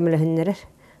 тестерер, көміліхіннерер.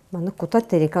 Манық құтат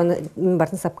терек, мен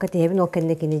бартын сапқа тейбін, ол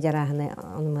кәнде кені жарағына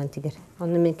оны ман тегер.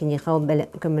 Оны мен кені қау бәлі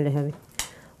көміліхі.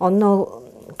 Оны ол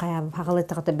қаябы пағалы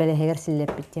тағыты бәлі хегер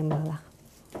сіллеп біттен бағалақ.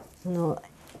 Оны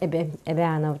әбе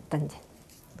ана ұттан ден.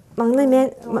 Маңны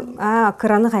мен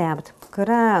қыраны қаябыды.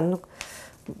 Қыра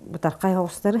бұтарқай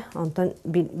хоғыстары, онтан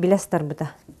білестар бұта.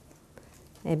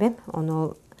 Әбем,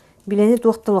 оны билени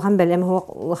туохта лохан белем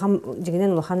лохан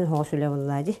жигинен лохан хоо сүле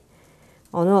боллади.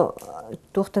 Оны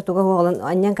туохта туга хоолан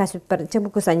аньян касып бар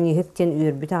чабукус аньи хектен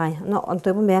үрбүт агай. Оны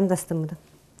онтобу бәм дастымды.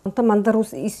 Онта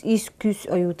мандарус ис күс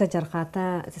оюта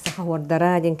жархата саха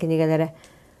хордара ден кенегелере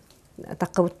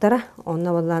таккабуттара.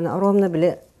 Онна болланы ромна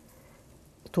биле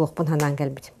туохпун ханан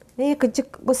келбит.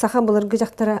 Кыжык бу саха буларгы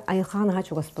жактара айылхан ха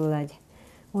чугас боллади.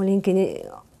 Олин кени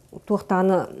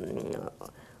туохтаны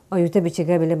оюта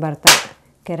бичеге биле барта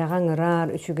Кераған ырар,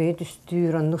 үшігейі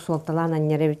түстір, оннық солталан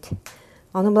аннер әбіт.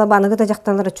 Оны бұла банығы да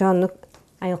жақталары чо оннық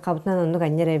айыл қабытынан оннық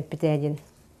аннер әбіт біт әден.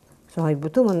 Соғай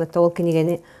бұтым, онны тоғыл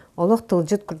кенегені олық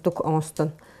тылжыт күрдік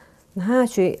оңыстын. Наға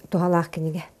чөй тұғалақ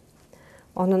кенеге.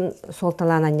 Оның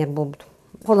солталан аннер бол бұтым.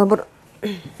 Қола бұр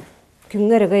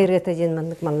күнгер ғайыр әтәден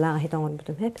мандық маллаға хет оңыр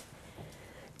бұтым әп.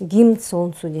 Гим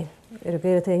Солнцу ден.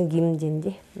 Ғайыр әтәден гим ден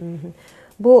де.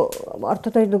 Бұл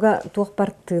ортотойдуға туық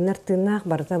бар тынар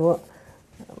барда бұл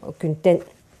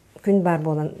күн бар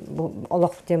болан,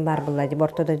 олоқтен бар болады,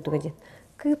 бортода дүгі ден.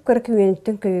 Күйіп көрі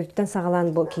күйенттен көйіптен сағалан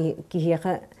бұл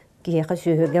киеқа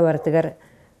сүйіге барытығар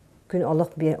күн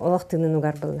олық тынын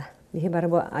ұғар болды. Бейі бары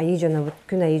бұл айы жона бұд,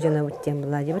 күн айы жона бұд ден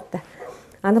болады бұдда.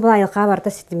 Аны бұл айылға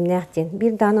барда сетімнәқ ден.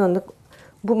 Bir даны ондық,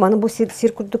 маны бұл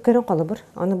сир күрдік көрін қолы бұр.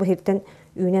 Оны бұл хеттен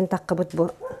үйнен таққы бұд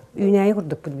бұл, үйнәйі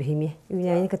күрдік бұд бейме.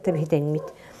 Үйнәйіні кітті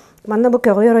бейденмейді. Манна бұл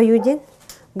көғыр айу ден,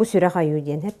 бұл сүрақ айу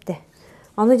ден, әпті.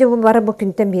 Оны же бұл бары бұл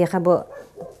күнтен бейқа бұл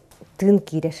тын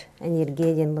кейдер,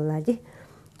 энергия ден болады.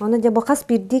 Оны же бұл қас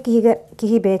бірді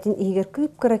кейі бәйтін егер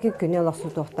күп көрәкі күні олақсу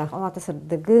тоқтақ. Олаты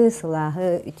сырдығы,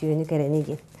 сылағы, үтіуіні кәрәні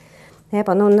ден. Әп,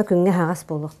 оны күнге хағас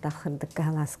болуқтақ, қырдыққа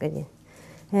халасқа ден.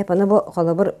 Әп, оны бұл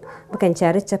қолы бұл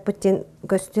кәнчәрі чапыт ден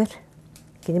көстер.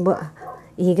 Кені бұл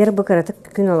егер бұл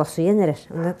кәрәтік күн олақсу енерер.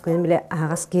 Оны күні біле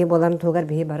хағас кейі боларын туғар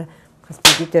бейі бары қас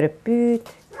бірді төріп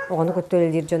бүт. Оғаны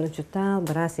көттөлелер жон ұчытал,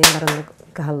 біраз ең барынды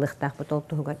қағалықтақ бұт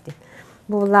олты ғұғатты.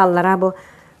 Бұл аллара бұл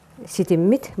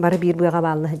сетеммет, бары бір бұйға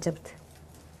бағылығы жабыд.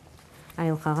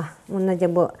 Айылқаға. Онна де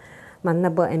бұл,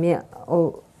 манна бұл әме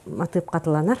ол матып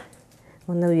қатыланар.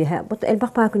 Онна үйе, бұл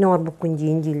әлбақ баға күн оғыр бұл күн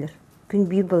дейін дейлер. Күн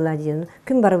бір бұлла дейін.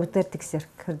 Күн бары бұттар тіксер,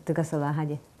 кірдіға салаға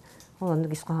дейін. Ол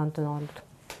онды кес қоған тұн оғыр бұд.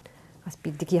 Ас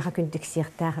бірдік еға күн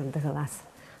тіксеқті қырды ғыласы.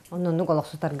 Onun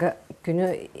olaqsutarga günü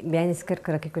bəyəniskər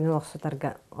kıraki günü olaqsutarga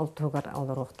oltuğar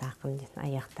olur oqtaqın den,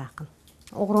 ayaqtaqın.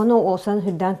 Oğrunu olsan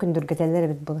hüddan kündürgətələr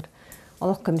bit bulur.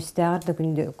 Olaq kömistəğir də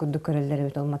gündü körələr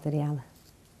bit ol materialı.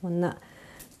 Onna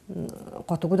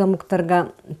qotuğu da muqtarga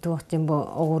tuğaqten bu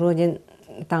oğru den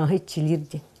tağı içilir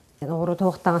den. Oğru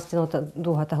tuğaqtağısın o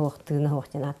duğata hoqtığına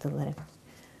hoqten atılır.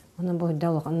 Onun bu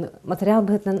hüdda olaq material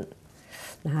bıhıtdan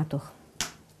naha tuğ.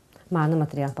 Mağını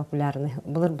material popularını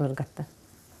bulur qatta.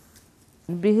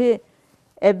 Bihi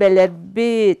ebeler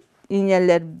bit,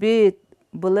 ineler bit,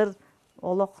 bulur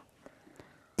oluq.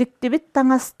 Tiktibit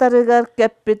taŋastarıgar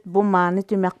keppit bu mani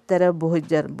tümektere bu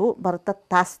hıcar, bu barıta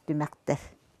tas tümekter.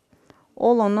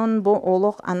 Onun bu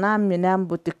oluq anam minen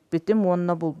bu tikbitim,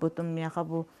 onna bulbutum meqa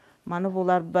bu mani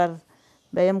bular bar,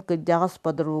 bəyim kıcağız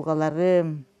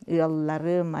padrugalarım,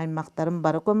 iyallarım, aymaqtarım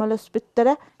barı kömölös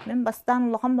bittere, men bastan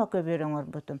uluqam ba köbörün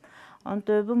orbutum.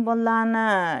 Ontöbün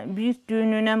bollana bir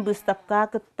tüynünen bыстапка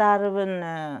kıttarıbın,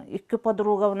 iki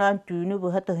padrugavынан tüynü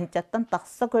buha tıhınçattan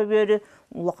taqsa köbörü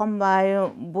uluqam bayı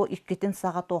bu ikkitin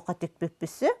sağa toqa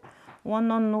tekbepbisi.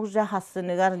 Onun nuqja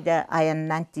hasыныgar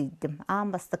ayannan tiydim.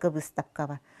 Ağam bastıkı bыстапка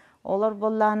var. Olar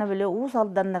bollana bile uğuz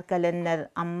aldanlar kalenler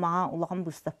ammağa uluqam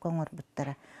bыстапка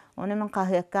orbutlara. Onu men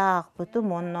kahiyaka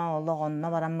aqpıtım,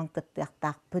 onna baramın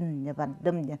kıttıyaqtaqpın ne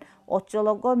bardım den.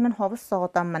 Otçologo men hobus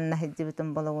soğutan manna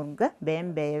heccibitim Bolugurga,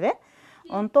 ben beyve.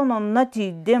 Onton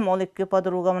tiydim, ol iki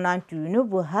padrugamından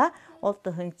tüynü buha, ol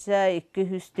tıhınca iki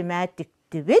hüstüme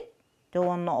биттибит.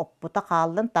 Оны оппута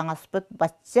қалдын таңаспыт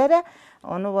батчара.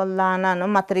 Оны валлана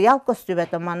материал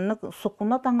көстүбет манны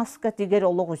сукуна таңаска тигер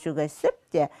олог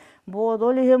үчүгәсепте. Бу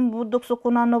долихем будук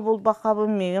сукунаны булбакабы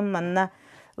мигем манна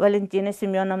Валентина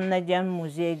Семеновна ден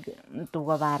музей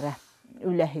туга бары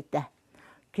үләхите.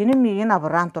 Кини миген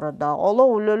абыран турада. Оло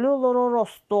үлөлү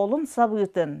ростолун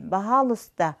сабытын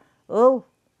бахалыста ыл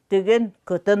деген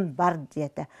көтін бар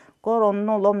деді.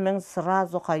 Коронны олом мен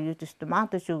сразу қайют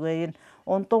үстіматы жүгейін.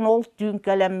 Онтон ол түйін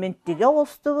кәлемментіге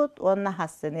остывыд, онна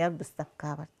хассенер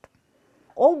бұстапқа барды.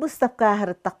 Ол бұстапқа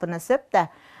әріттақпына септі,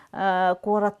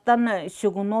 кораттан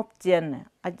шүгіноп ден,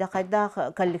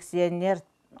 қайда коллекционер,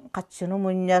 қатшыны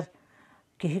мүнер,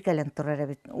 кехи кәлен тұрар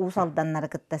әбет. Усалданнары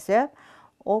кіттасы,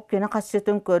 ол кені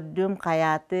қатшытын көрдім,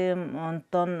 қаятым,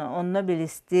 онны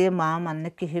білісті,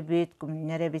 маманны кехи бет,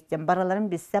 күмінер әбеттен. Бараларым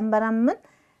бістен барамын,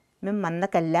 мен манна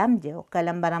кәлем де, о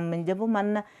кәлем барамын де, бұл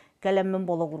манна кәлеммен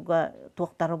Болугурга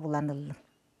тоқтары бұланылым.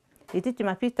 Еті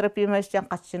Тимофей Тропимовичтен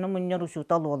қатшыны мүнер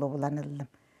ұшутал олы бұланылым.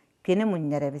 Кені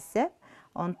мүнер әбітсе,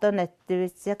 онтон әтті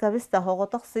бітсе кәбісті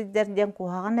хоғытық сүйдерден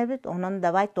куғаған әбіт, онын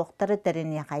давай тоқтары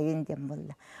тәріне қайын дем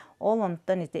болды. Ол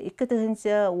онтон еті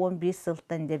 2-15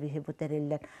 сылттан дебігі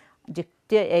бұтарелер.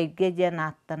 Жікте әйге ден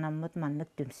аттанамыд маннық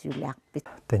түмсүйлі ақпет.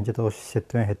 Тәнче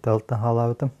 970 хетті алтын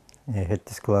халауытым.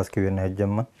 Хеттіс класс кеверін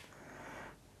әджамман.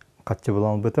 Қатшы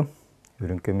бұлан бұтым.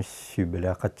 Үрінкеміз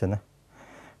сүйбілі қатшыны.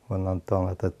 Онан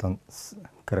тоңататтан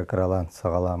кірі-кіралан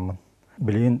сағаламын.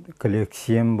 Білейін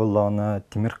коллекциям бұллағына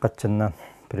темір қатшынан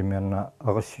примерно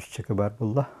ағыз үшчікі бар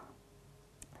бұлла.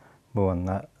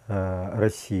 Бұлағына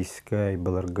Российская,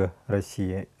 Болугур,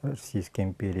 Российская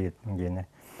империя гені.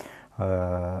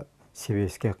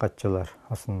 Сибирская қатшылар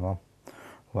основном.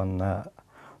 Бұлағына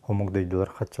хомугдойдылар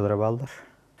қатшылар балдар.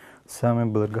 Самый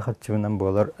Болугур қатшыбынан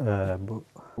болар.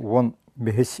 Он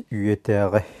бехес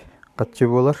үйетеғі қатшы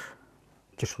болар.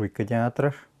 Чешуйка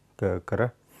театры,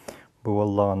 кәрі.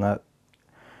 Бұлағына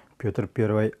Петр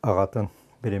I ағатын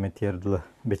беремет ерділі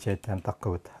бечеттен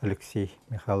таққыбыт. Алексей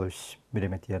Михайлович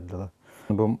беремет ерділі.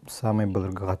 Бұл самый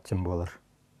Болугур қатшым болар.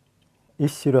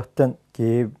 Ис сүректен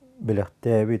кейіп біліқті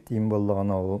әбет ем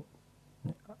болағына ол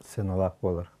сыналақ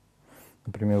болар.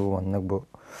 Например, бұл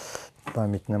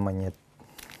памятный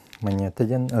монета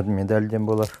ден, медаль ден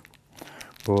болар.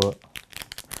 Бұл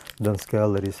Донская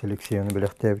Лариса Алексеевна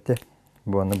біліқті әбеті.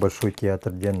 Бұл большой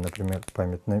театр ден, например,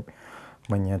 памятный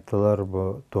монеталар,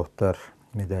 бұл тоқтар,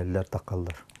 медальлер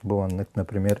тақалдар. Бұл анық,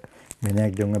 например,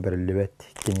 менәк жоңа бірілібет.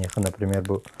 Кенеқі, например,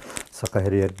 бұл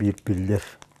сақайрер бір білдер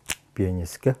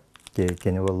пианистка.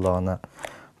 Кені болағына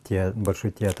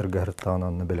большой театр ғарыттағын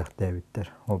оны біліқті әбеттер.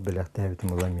 Ол біліқті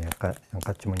әбетім ола мияқа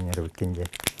қатшы монері өткенде.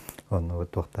 Оны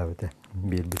тоқта әбеті,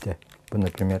 бір біте. Бұл,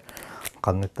 например,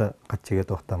 қанықта қатшыға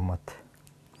тоқтамады.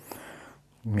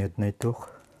 Медный тоқ,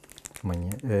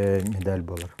 медаль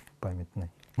болар, памятный.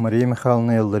 Мария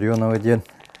Михайловна Елдарионова ден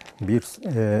бір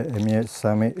әме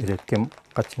самый редкем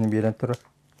қатшыны берен тұрыр.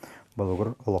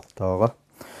 Болугур олықтауға.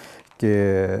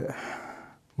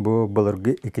 Бұл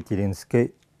Болугур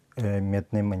Екатеринский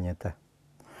медный монета.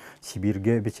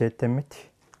 Сибирге бечеттемет.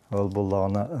 Ол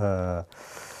болағына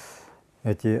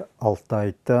әте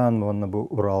Алтайтан, оны бұл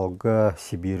Уралға,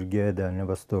 Сибирге, Дальний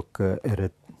Востокқа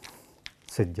әрет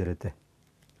сәддереті.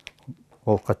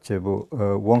 Ол қатшы бұл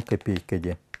 10 копейка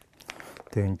де.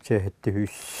 Түйінші әтті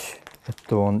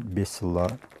 3-15 жылла.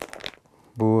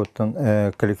 Бұл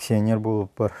коллекционер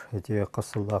болып бар. Әте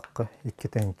қасылаққа,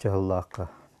 2-тінші жыллаққа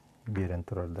берен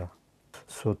тұрарда.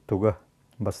 Соттуға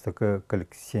бастықы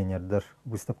коллекционердар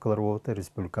выставкалар болыты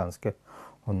республиканская.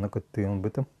 Онына көттігін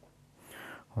бұтым.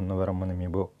 Онына барам мұны мен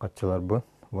бұл қатшылар бұл.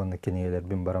 Онына кенегелер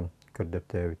бен барам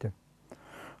көрдепті әуітім.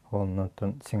 Онына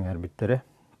сеңер біттірі.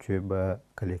 Чөбі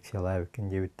коллекциялар өкен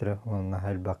дебіттірі. Онына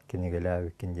әлбақ кенегелер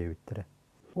өкен дебіттірі.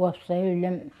 Уапсай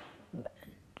өлім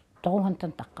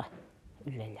тоғынтын таққа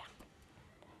үлелер.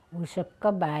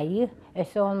 Ушыққа байы,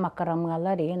 әсі он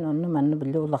макарамғалар ең, оны мәні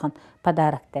білі олаған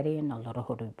падарақтар ең олары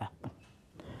ғұрый бақпын.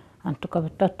 Антука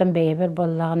бұттақтан бәйбір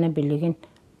болағына білеген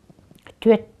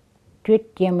төт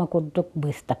тема күрдік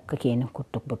бұстаққа кейінің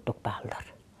күрдік бұрдік бағылар.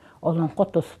 Олон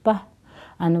құтыспа,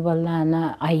 аны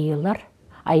болағына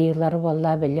айылары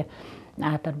болаға білі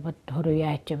атыр бұт, ғұрый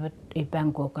айтшы бұт,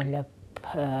 үйбән көкіліп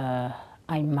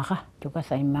аймаға,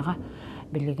 түгас аймаға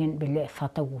білеген білі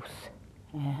сата ұз.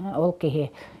 Ол кеге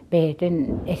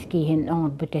бәйтін әскейін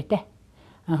оңыр бүтеті.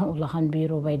 Улахан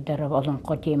бүйру байдары олон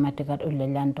қотематығар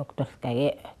үлелен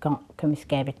докторскаге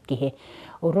көміскәбет кеге.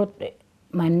 Урут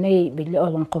маннай білі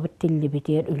олон қобыт тілі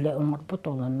бітер үлі оңыр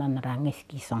бұт олынан раң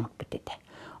әскей соңыр бүтеті.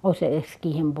 Осы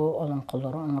әскейін бұл олон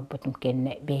қолыры оңыр бұтым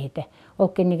кені бәйті.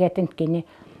 Ол кенегетін кені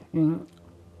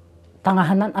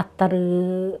таңаһынан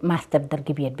аттары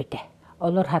мастердерге бербите.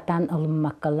 Олар хатан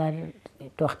ылыммаккалар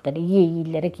туақтары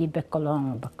иейлері килбек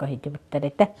колоң бакка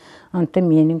хитибиттерете. Онта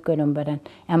менин көрөн баран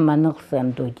амманың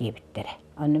сынду дебиттере.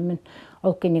 Аны мен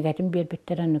ол кенегатын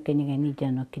бербиттере, аны кенегени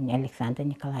жано кене Александр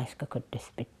Николаевска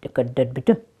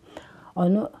көрдөрбүтүм.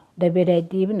 Оны да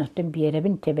бередибин оттон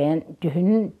беребин тебен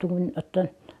түһүнүн тугун оттон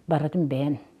баратын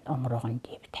бен оңрогон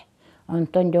дебите.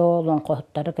 Онтон жолон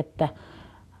кохуттары кытта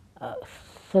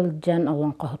сылжан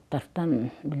олон кохуттартан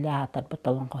биле атар бут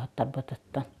олон кохуттар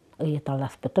бутуттан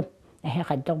ыйыталас бутум.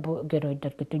 Қайдақ бұл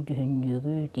геройдар күтін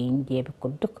жүхіннегі дейін дебі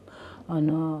күрдік.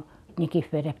 Оны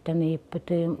Никиферептен үйіп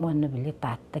бұтым, оны білі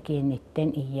татты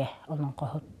кенеттен ие олон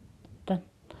қоғыттан.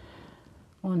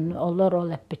 Олар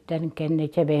ол әппеттерін кәнне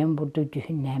чәбәйін бұрды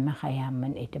жүхіннәмі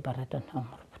қаямын еті барадан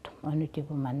оңыр бұтым. Оны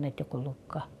тегі манна еті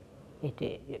құлыққа,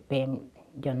 еті бәйім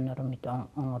жоннырым еті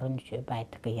оңырын үші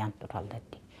бәйті қиян тұралды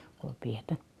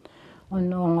қолбиетін.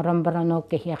 Оны оңырын баран ол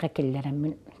кехеға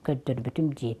келлерімін көддір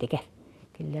бүтім жетігер.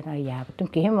 Келлер аябытым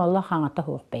кем Алла хаңата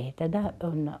хоқ бәйті да,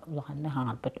 оны ұлғанны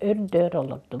хаңат бұт, өрдер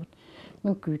олырды бұт.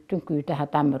 Мен күйті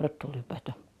хатам өрет тұлы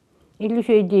бұтым. Илі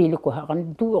шөй дейлі көғаған,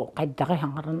 ду қайдағы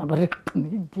хаңарына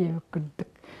барықтым, дейі күрдік.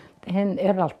 Тән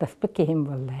өр алтаспы кем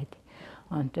болайды.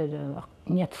 Онты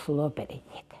нет сұлы бәрі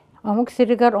еді. Омық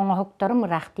сірігер оңа хоқтарым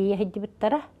рақтия хеді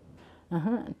бұттара.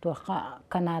 Туаққа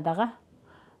Канадаға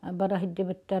бара хеді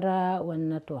бұттара,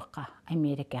 онына туаққа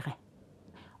Америкаға.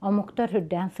 Омуктар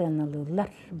хүрдән сыналылар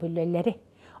бүлелері.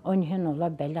 Онхен ола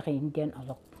бәлі ғинден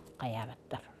олық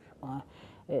қаябаттар.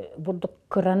 Бұлдық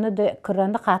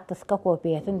кыраны қаттысқа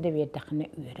копиятын да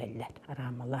бердіқіні үйрелер,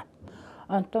 арамылар.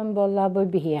 Онтон болла бұл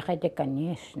бігеға де,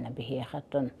 конечно, бігеға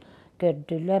тон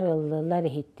көрділер, ылылар,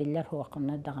 хиттілер,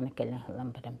 хоқына дағыны келен ғылан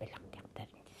бірін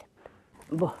бәліқтектерін десіп.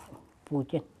 Бұл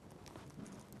Путин.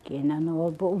 Кенен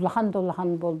ол бұл ұлақан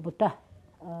бол бұта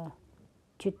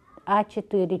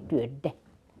А4 түрді.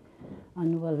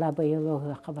 Оны болла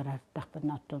байылығы қабараттақ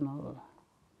бұн аттын ол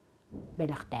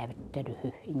бәліқті әбіттер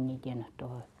үхі, иннеден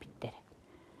аттығы біттері.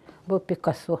 Бұл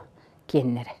Пикассо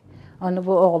кеннері. Оны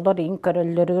бұл оғылар ең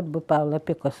көрілдері бұл Павло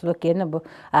Пикассо кені бұл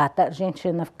ата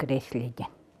женщина в кресле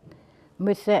ден.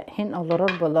 Мүсі хен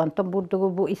оларыр бұл, антын бұрдығы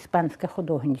бұл испанский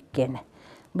художник кені.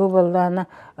 Бұл болланы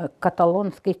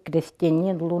каталонский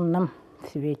крестьянин лунным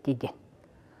свете ден.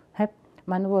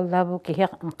 Маны болла бұл кеге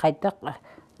қайдақ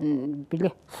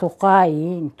біле суқа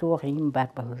ең, туық ең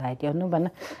бар боллайды. Оны баны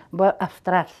бұл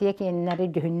абстракция кеннері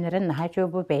дүхіннері наға жо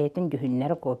бұл бәйетін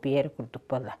дүхіннері копиері күрдік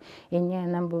болла.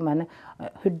 Енен бұл маны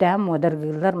хүддәм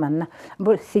модергілер маны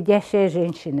бұл сидящая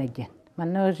женщина ден.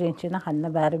 Маны о женщина қанна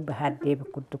бары бұхар дейбі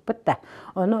күрдік бұтта.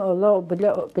 Оны олы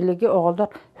біліге оғылдар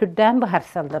хүддәм бұхар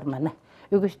салдар маны.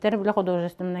 Үгістері біле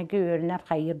художественныға өрінер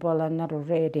қайыр боланар,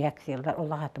 уже реакциялар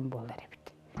олағатын болар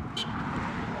ебіт.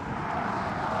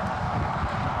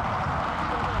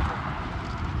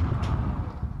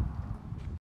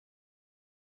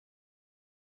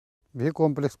 Bir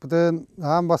kompleks bütün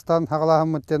ağam bastan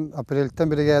hağalahamıtten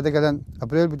aprelten birigade gelen,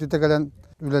 aprel bütüte gelen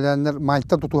ülelenler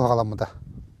mayta tutu hağalamıda.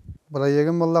 Buraya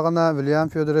yegin bollağına William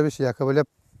Fyodorovich Yakovlev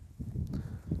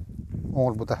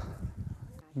oğul buda.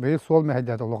 Bir sol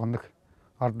mehediyat olağındık.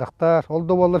 Ardaktar,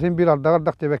 oldu bollar hem bir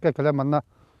ardak tebekke kelem anna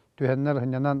tühenler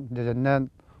hınyanan, cecenlen,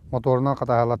 motorundan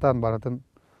katağalatan baratın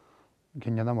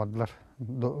kenyanan vardılar.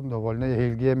 Dovolne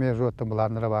yehilgiye mevcut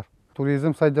bulanlara var.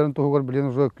 Turizm saydarın toğur bilen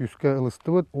уже küske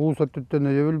ılısты bud. Улус öttütten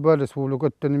öbül bar, respublika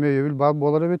öttenime öbül bar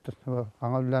bolar ebettir.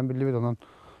 Aňa bilen bilibet onan.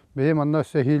 Beýim anna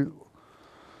sehil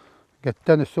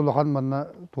getten üstü olagan manna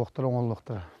toqtar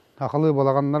oňulukdyr. Akaly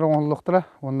bolaganlar oňulukdyr.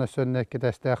 Onda sönne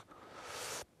ketestek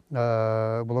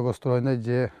благоустроена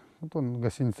же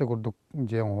гостиница курдук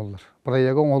же оңоллар.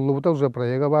 Проега оңоллу бута уже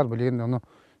проега бар билген оны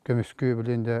көмүскү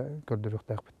билен де көрдүрүк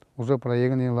тагып. Уже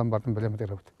проегин илан бардым билем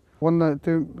терабыт. Он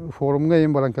форумга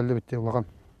ем баран келди битти улаган.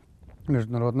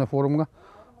 Международный форумга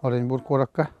Оренбург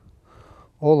коракка.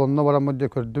 Ол онна барамы де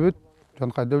көрдүбүт.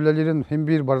 Жон кайда билелерин hem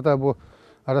bir барда бу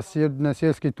Россия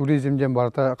сельский туризмден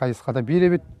барда кайыската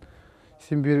биребит.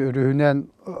 Сим bir өрүнөн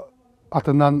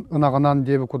атынан ынагынан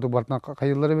дебі күді бартына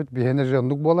қайылар бит. Бейені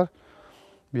жондық болар.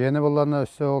 Бейені боларына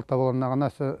өсі ол табылынағына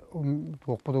өсі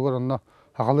тоқпыдығыр онына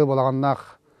хақалы болағаннақ,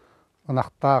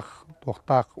 ынақтақ,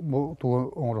 тоқтақ, туы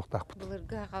оңырықтақ бұд.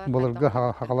 Бұлырғы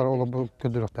хақалар олы бұл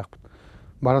көдіріктақ бұд.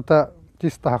 Барата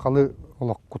тиста хақалы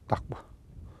олық құттақ бұ.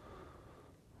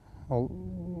 Ол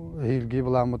әйілгі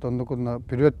бұламыд ондық ұнна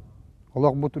период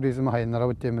олық бұ туризмі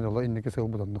хайынлара бұд темір олы индекі сыл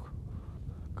бұд ондық.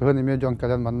 Кығын еме жон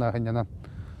кәлен манна хынянан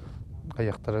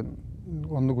каяқтарын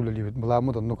онны күлелебет,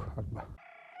 бұламыд онны арба.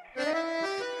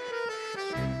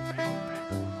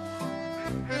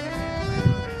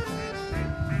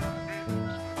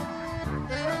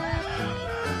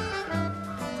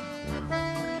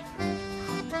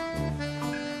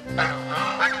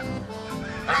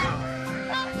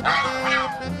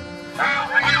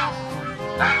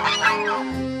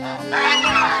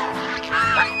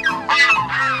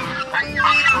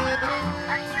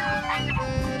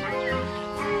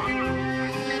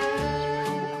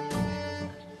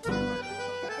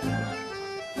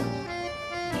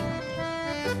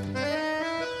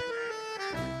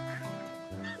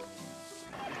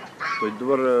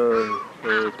 Koyduvar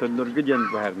tönörgü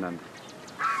diyen baharnan.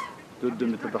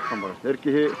 Dördünü tadaktan var.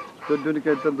 Herkese dördünü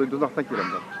kentten doydunaktan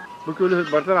kiramlar. Bu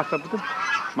köylü bardan asaptım.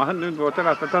 Mahın dön bardan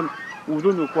asaptan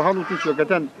uzun kohan uzun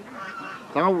şöketen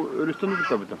sana ölüstünü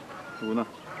tutabıdım. Buna.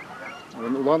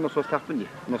 Ulan nasıl taktın diye.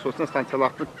 Nasıl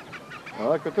stansiyalardık.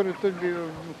 Kötü bir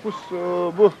pus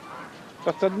bu.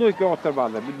 Kaçanlı ki otur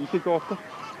bağlı. Bir iki otur.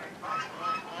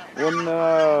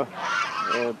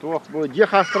 Tuğ bu diye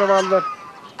hastra bağlılar.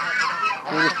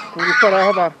 Kuruslar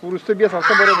ağa var. Kuruslar bir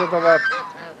hafta burada da var.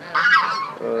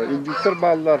 İngilizler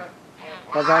bağlılar.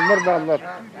 Kazanlar bağlılar.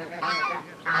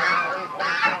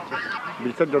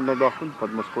 Bilsem dönüyordu aklım.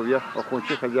 Podmoskovya.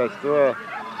 Okunçu хозяйство.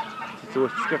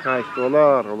 Сетевостическое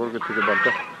хозяйстволар. Олар götürüyor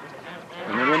barda.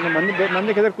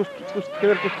 Mende kadar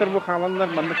kuşlar bu halanlar.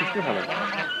 Mende kuşlar halan.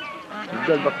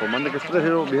 Güzel bak o. Mende kuşlar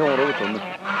bir hava oldu.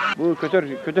 Bu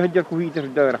kötü hediye kuvvetli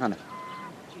hediye verhane.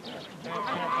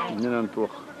 İnan tuğ.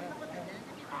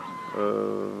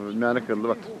 Merak kıldı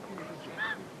bak.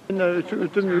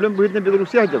 Bütün ülem bu yüzden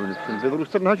Belarus'a hediye bunu.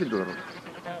 Belarus'tan ne çıldılar?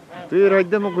 Tır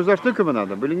hediye mi kuzartın ki bana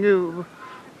da. Bilingi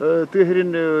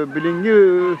tırın bilingi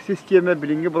sisteme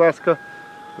bilingi bulaska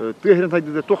tırın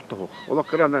hediye toxtu. Ola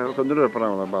kırana kandırır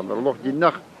paralar bağlar. Ola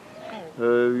dinnak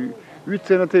 3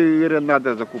 sene tırın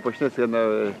nada zakupashne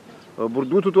sene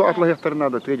burdu tutu atla hektar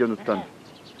nada tırcanuttan.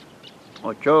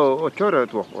 Oçora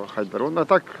tuq haydar. Onda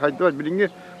tak haydar bilingi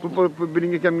bu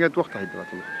bilingi kemge tuqta haydar.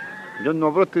 Jon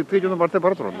nobrat tırcanı barta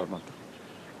bara turarlar manta.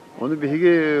 Onu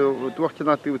bihige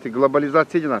tuqçana tı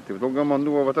globalizasiya janatı. Dolga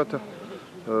mandu vatata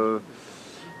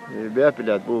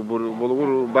beapilat bu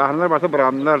Bolugur bahanlar barta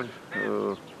bramlar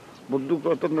burdu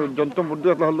jonton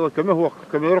burdu atla hallo keme huq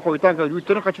keme qoytan ka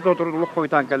yutun qaçı oturur luq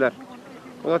qoytan kalar.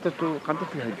 Ola tu qanta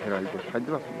fi herhalde.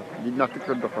 Haydar. Dinnatık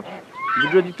da dokar.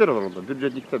 Bücredikler orada.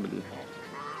 Bücredikler biliyor.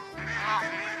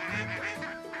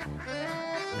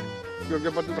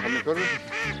 Gölge batı da hamle görür.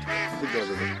 Bu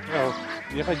gölge. Ya,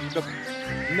 niye hadi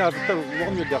ne atıklar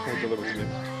muğum yok yakın dolar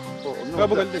bu. Ya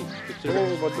bu geldi.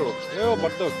 O batı. Ya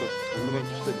batı. Onu ben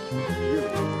işte.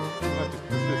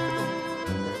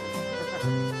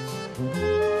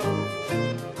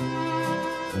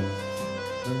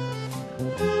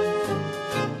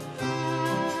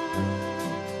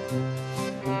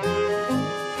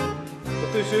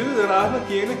 Şöyle de rahmet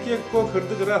kiyene ki ko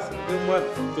kırdı gras ben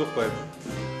çok bayım.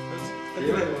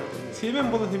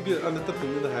 Sevmem bunu bir anlatıp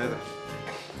bunu da hayır.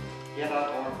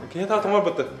 Kiyata tamam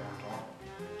battı.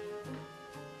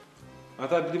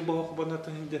 Ata bir bu hukuk bana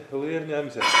tınca hılayır ne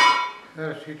amsa.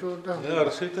 Şeyde orada.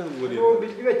 Ya şeyde vuruyor. O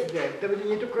bilgi veçide. Tabii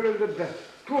niye de körüldü de.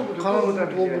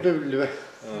 Kanalda bu da bildi be.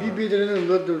 Bir birinin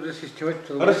orada sistem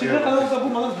etti. Arasında kanalda bu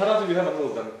malın harası bir hemen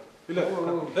oldu. Bile.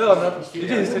 Ya anlat.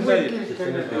 İyice hissediyor.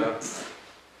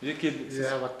 Yeki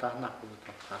ya vatana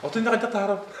kutu. Otun da kata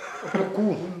taraf.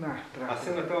 Ku.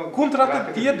 Kun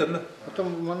trakta tiada na.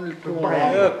 Otun man itu.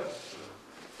 Ya.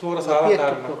 Tora salah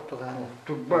taraf.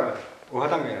 Tuba. Oh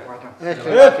hatang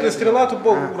ya. Sтрела tuba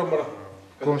uramara.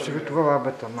 Komşu tuba var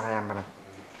betul Maryam bana.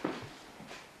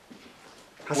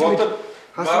 Hasan.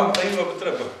 Hasan tayin var betul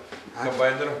apa?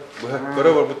 Kabayandar.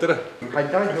 Kora var betul.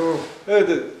 Haydan yo. Evet.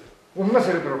 Umma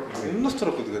seri drop. Nasıl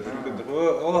drop kudu?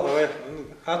 Allah Allah.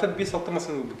 Hatta bir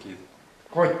saltamasını bu ki.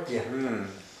 Koyya.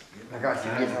 Nagasi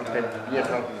bir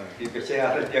sal. Bir şey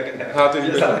atıyor. Hatta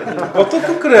bir sal. Otur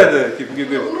kukrede ki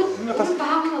gibi. Onu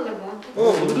bağımlı bu.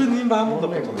 O bunu niye bağımlı da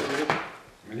bu?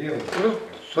 Biliyor musun?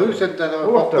 Soyu senden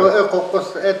o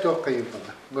kokos et o kayıp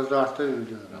bana. Gazartı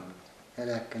öldürdüm.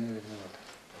 Helakını öldürdüm.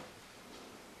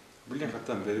 Biliyorum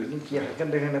hatta böyle. Linki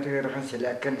yakın degene tüyerken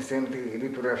selakken sen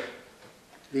tüyeri turar.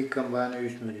 Likkan bana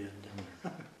 3 milyon.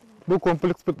 Bu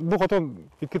kompleks bu kadar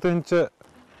ikinci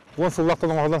 10 yıllıktan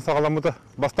onlardan sağlamada.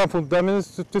 Bastan fundamını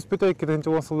sütüspete ikinci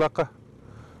 10 yıllıkta.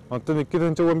 Ondan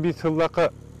ikinci 11 yıllıkta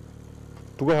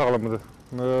tuğla sağlamada.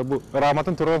 Bu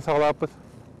rahmatın türden sağlamada.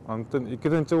 Ondan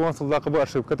ikinci 10 yıllıkta bu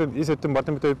aşıkatın isettim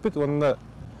batın bitip onunla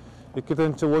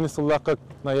ikinci 10 yıllıkta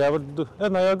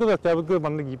nayavdı da tabii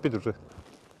bana gibi durdu.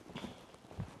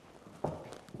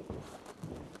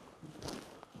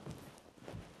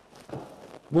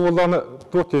 Bu olanı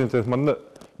çok yeniden bana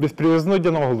беспривозной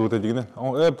дена oldu bu dediğine.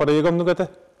 Parayı mı gata?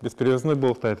 Беспривозной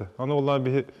boltaydı. Onu olan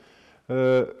bir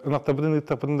noktabının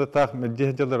itapında tak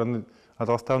medyacalar onu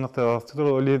atastavnakta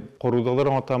astırır öyle korudalar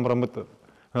onu tamamlamak.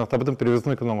 Noktabının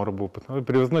привозной kanal var bu.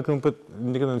 Привозной kanal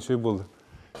neden şey oldu.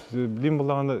 Bilim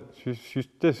bulanı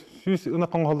süs ona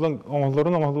kanaldan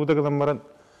onların oldu da kadar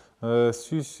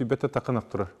süs beta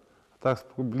takınak durur. Tak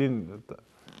bilim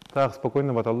tak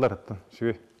spokojno batallar hatta.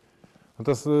 Şey.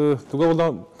 Atas tuga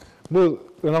bulan bu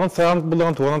önemli sağan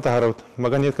bulan tuğanın taharut.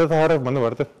 Maganetka taharut bana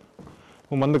vardı.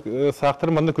 Bu mandık sağtır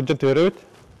mandık kucak teoret.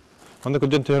 Аны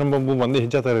көдөн терем бу манны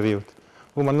хижатар рейт.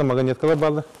 Бу манна магнеткала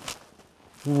барды.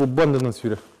 Бу бандынан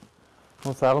сүрө.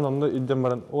 Он сагын онны идден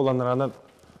баран оланранан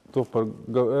топор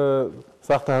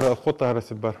сактары хоттары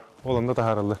бар. Оланда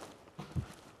тахарылды.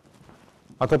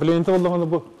 Отопление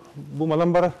болгону бу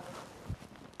малан бара.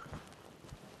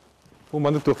 Бу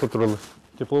манды токтоп туралы.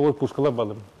 Тепловой пушкалар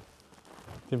барды.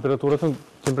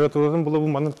 Температурасын бу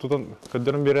манны тутан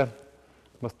көдөрүн берен.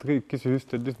 Мастыгы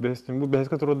 200-300 бу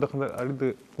бәскә турында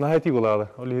арды нахати булалар.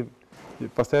 Олы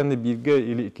постоянно бирге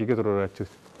или икеге турар ачы.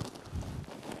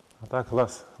 Ата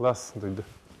класс дойду.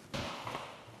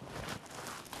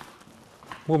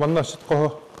 Бу манна шит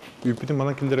ко үпүтүн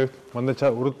мана килдерет. Манда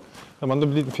ча урут. Манда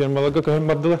билет фермаларга көһөн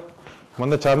бардылар.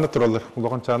 Манда чарны туралар.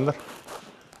 Улаган чарндар.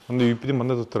 Манда үпүтүн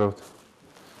манда турат.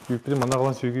 Үпүтүн манда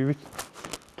калган сөйгү бит.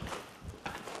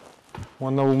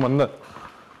 Манда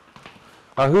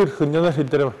Агыр хынjana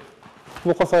хилдере.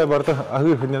 Бу касай барды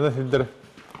агыр хынjana хилдере.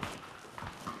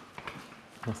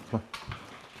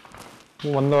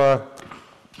 Бу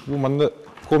манда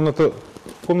комната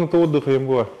отдыха ем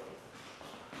була.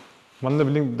 Манда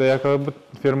билин даяка бит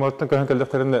фермалардан кайын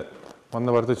калдактарында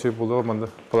манда барды чөй булды, манда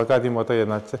плакат им ата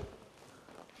янатчы.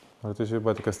 Барды чөй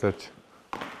баты кастарчы.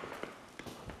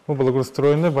 Бу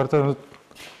благоустроенный барды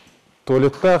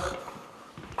туалеттах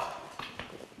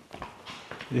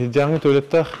Жаңы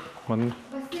туалеттах.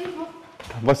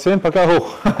 Бассейн пока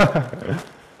хух.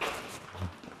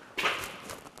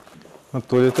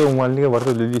 Туалетте умальнига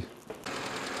барды лили.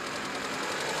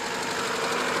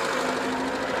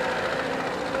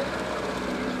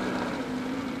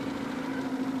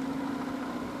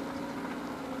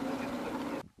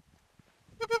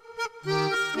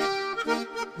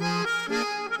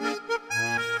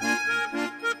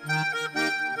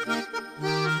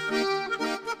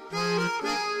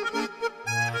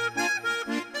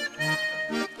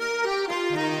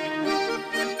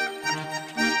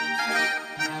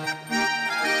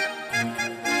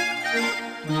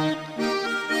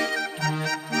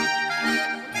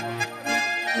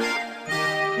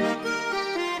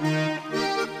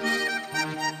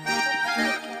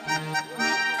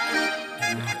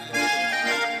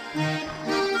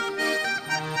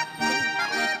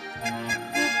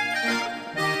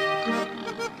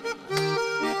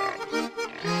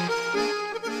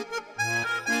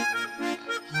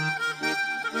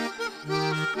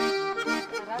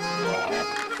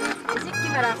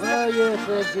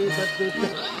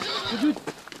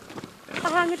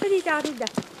 Ahangıta değil ağrıydı.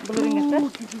 Bulurun gata.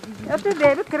 Öpte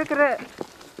bebek kırı kırı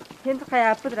hindi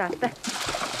kayapı dırastı.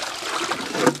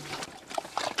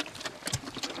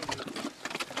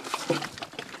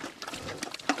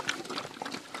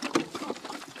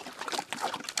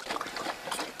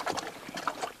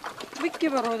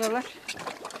 Bitti var odalar.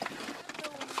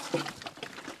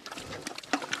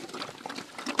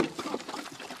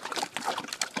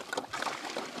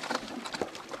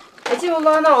 Ece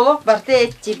olana olup barda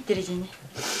et ciptiricini.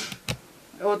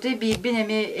 O da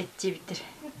birbirine et ciptir.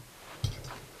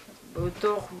 Bu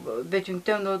da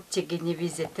bütünkten o çekini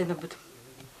vizetten buldum.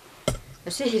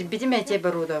 Şehir bidim ece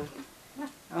baroda.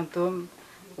 Antom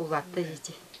ulatta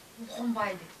ece.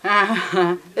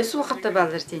 Kombaydı. Su hatta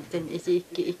balır senden. Ece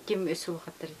iki su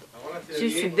hatta.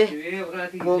 Süsübe.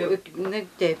 Bu ne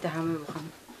devde hamı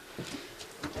bakalım.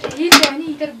 İyi yani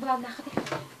iyidir bulana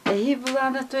kadar. İyi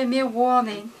bulana to me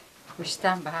warning.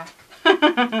 Müşten bah.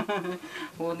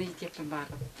 Onu yapayım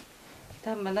bari.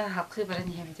 Tam bana hakkı bana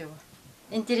niye mi diyor?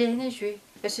 İnterehine şu.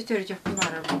 Ösü törücü yapayım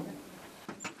bari.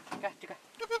 Gel.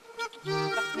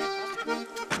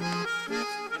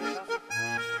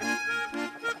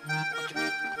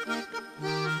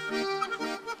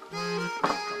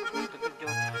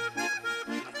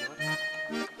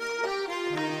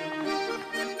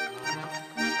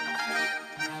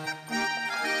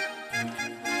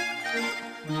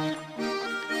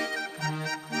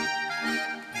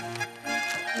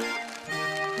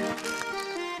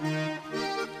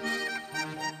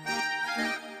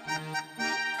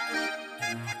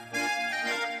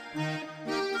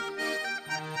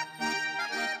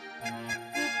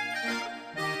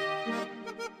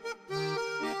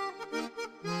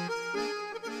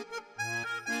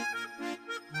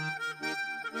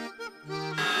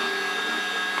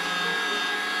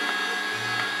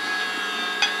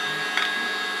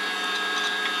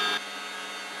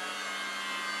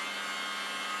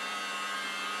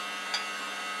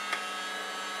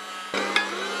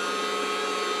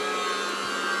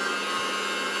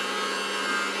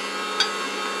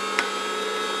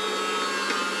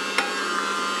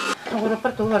 Огуру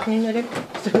партугар нинерек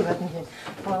сыгатын ден.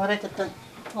 Огуру айтаттан.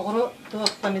 Огуру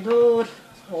тоқ помидор,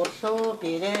 орсо,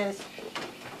 перец,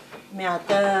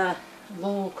 мята,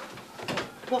 лук,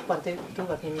 туох барды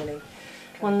туох немелей.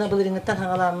 Онна былырыңыттан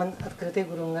хаңаламын открытый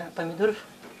грунга помидор.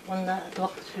 Онна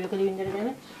туох сүйекеле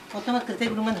үндердеме. Отом открытый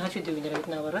грунга хачу дүйнерет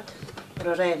наоборот.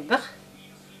 Рожайлбах.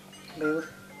 Был.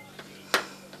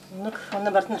 Ну,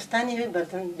 онна бартын стани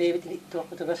бартын бебит туох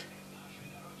бутугар.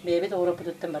 Бебит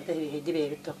Европадыттан барда хеди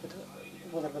бебит туох буту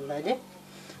болар буллады.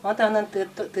 Атанан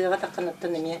тыга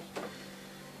такканаттан неме.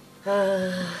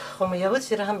 Хомыябыт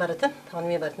сирахан барытын,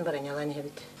 онме бартын бараняланы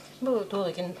хебит. Бу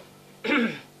тугын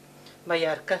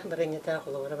Боярка баранята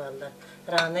холовара баллар.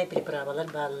 Ранай приправалар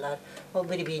баллар. Ол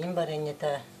бирбенин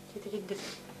баранята. Кетигиддик.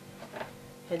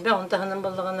 Элбе онтаханын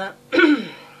баллагана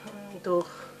тух.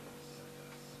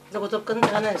 Заготовкан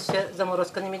ана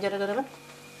заморозканы медерагараган.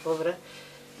 Обра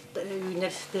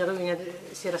университеттегі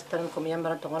сирастарын комиян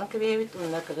баран тоңаран кебейбит.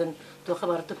 Онна кагын туха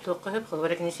бартып туха хеп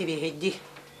холоваракны сибехедди.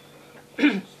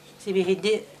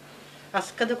 Сибехедди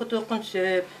аскада кутуқын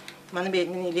сөп. Маны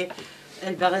бейдин или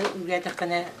элбагы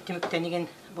үгәтәккәнә төмөктәнеген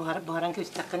баран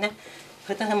күстәккәнә.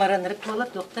 Хәтта хамаранрык булар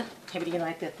доктор. Хәбирген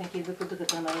айтты килде күрде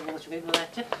хамаран булачы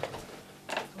булачы.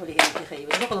 Олигән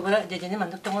хәйбе. Бу кулбара дәҗәне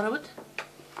мандык тоңарабыт.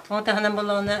 Онта ханам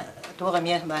баллана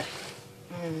тугамия бар.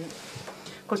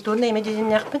 Культурный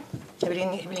имеджин яқпын.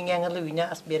 Хәбирген аңгылы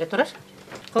уйна ас бере торар.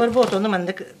 Калар бу тоны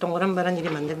мандык тоңарам баран диге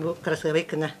мандык бу красивый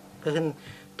кына. Кыгын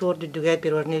тор дүдүгә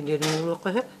перворный дөрүн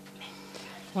булып.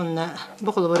 Онна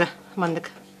бу кулбара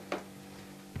мандык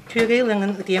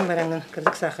Түйгейліңін үтейен бараңын,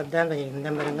 кірдік сақырдан,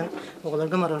 ванилиндан бараңын,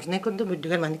 оғыларға мороженое күрді,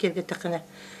 бүддігер мәні келгет тақына.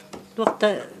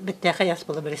 Туақта біттәқі яс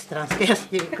болы бір ресторанскай яс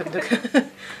дейбі күрдік.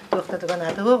 Туақта тұған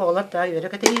аты оғылар тағы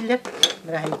өрі кәтегейлер,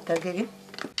 бір ахиметтар келген.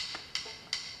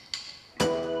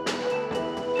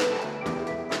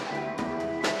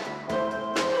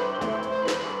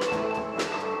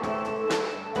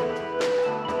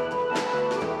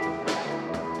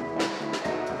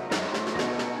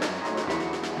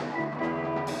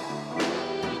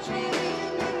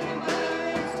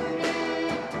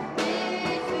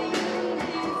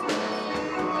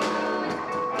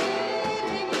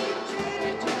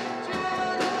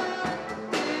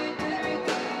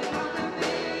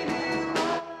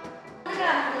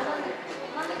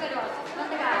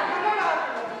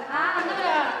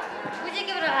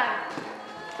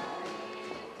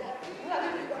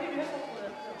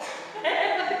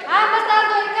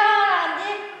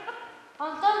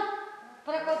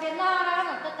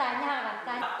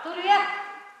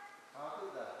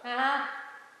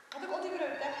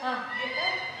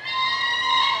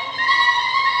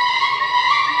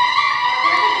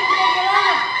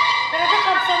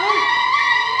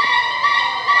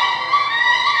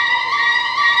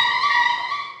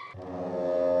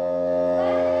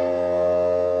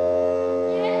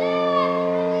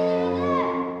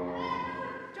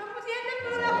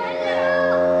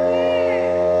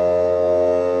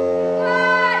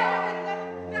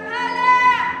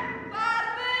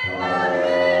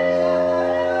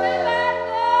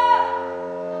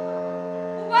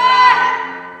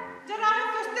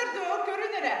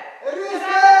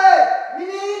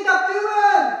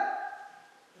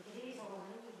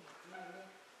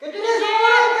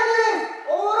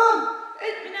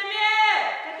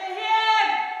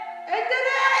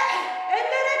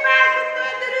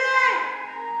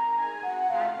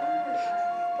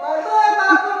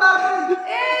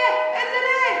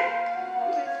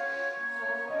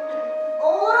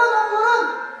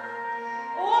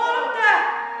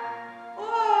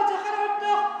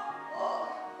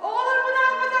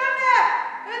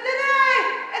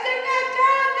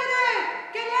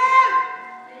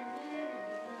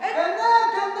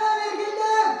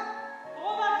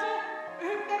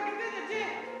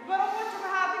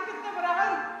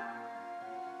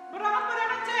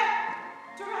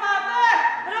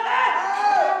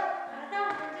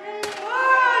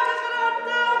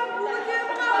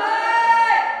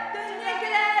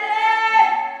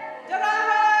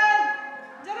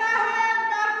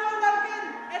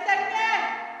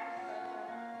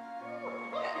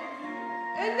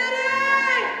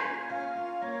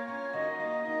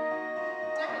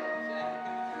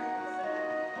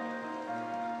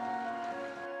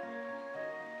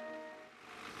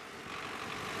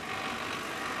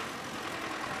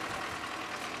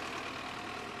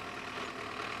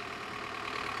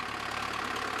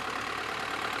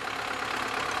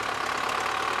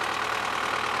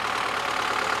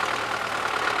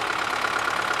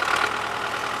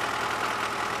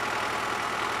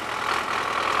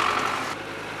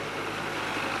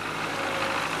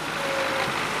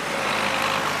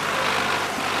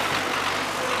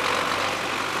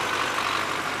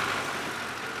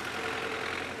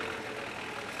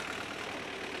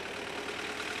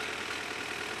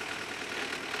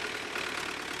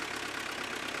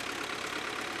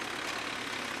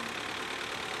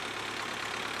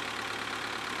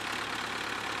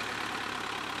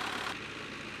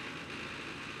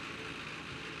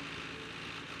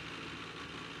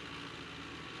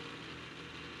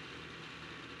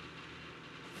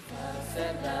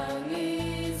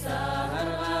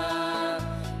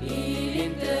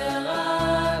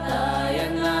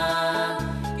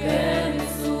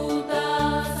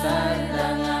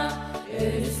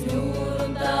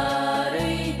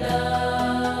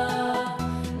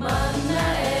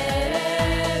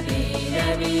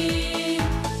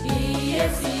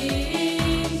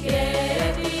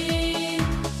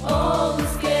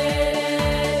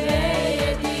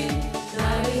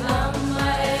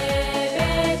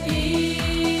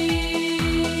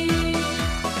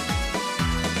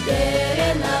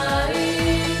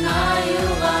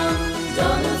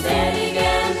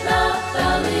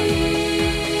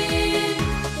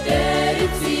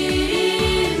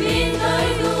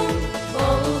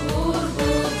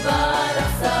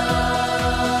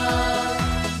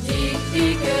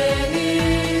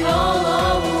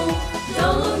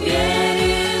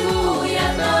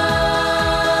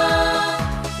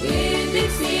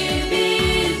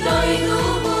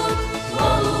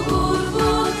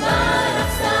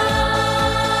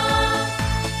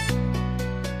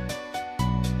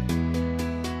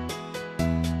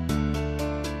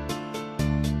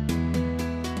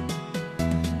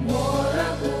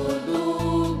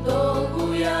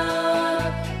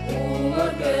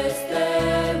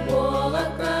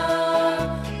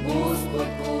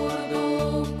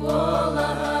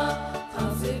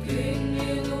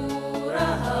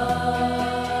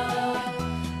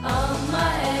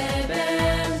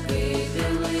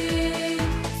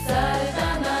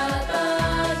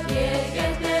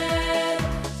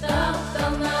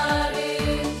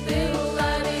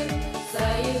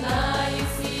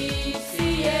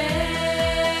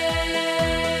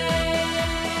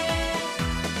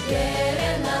 Yeah.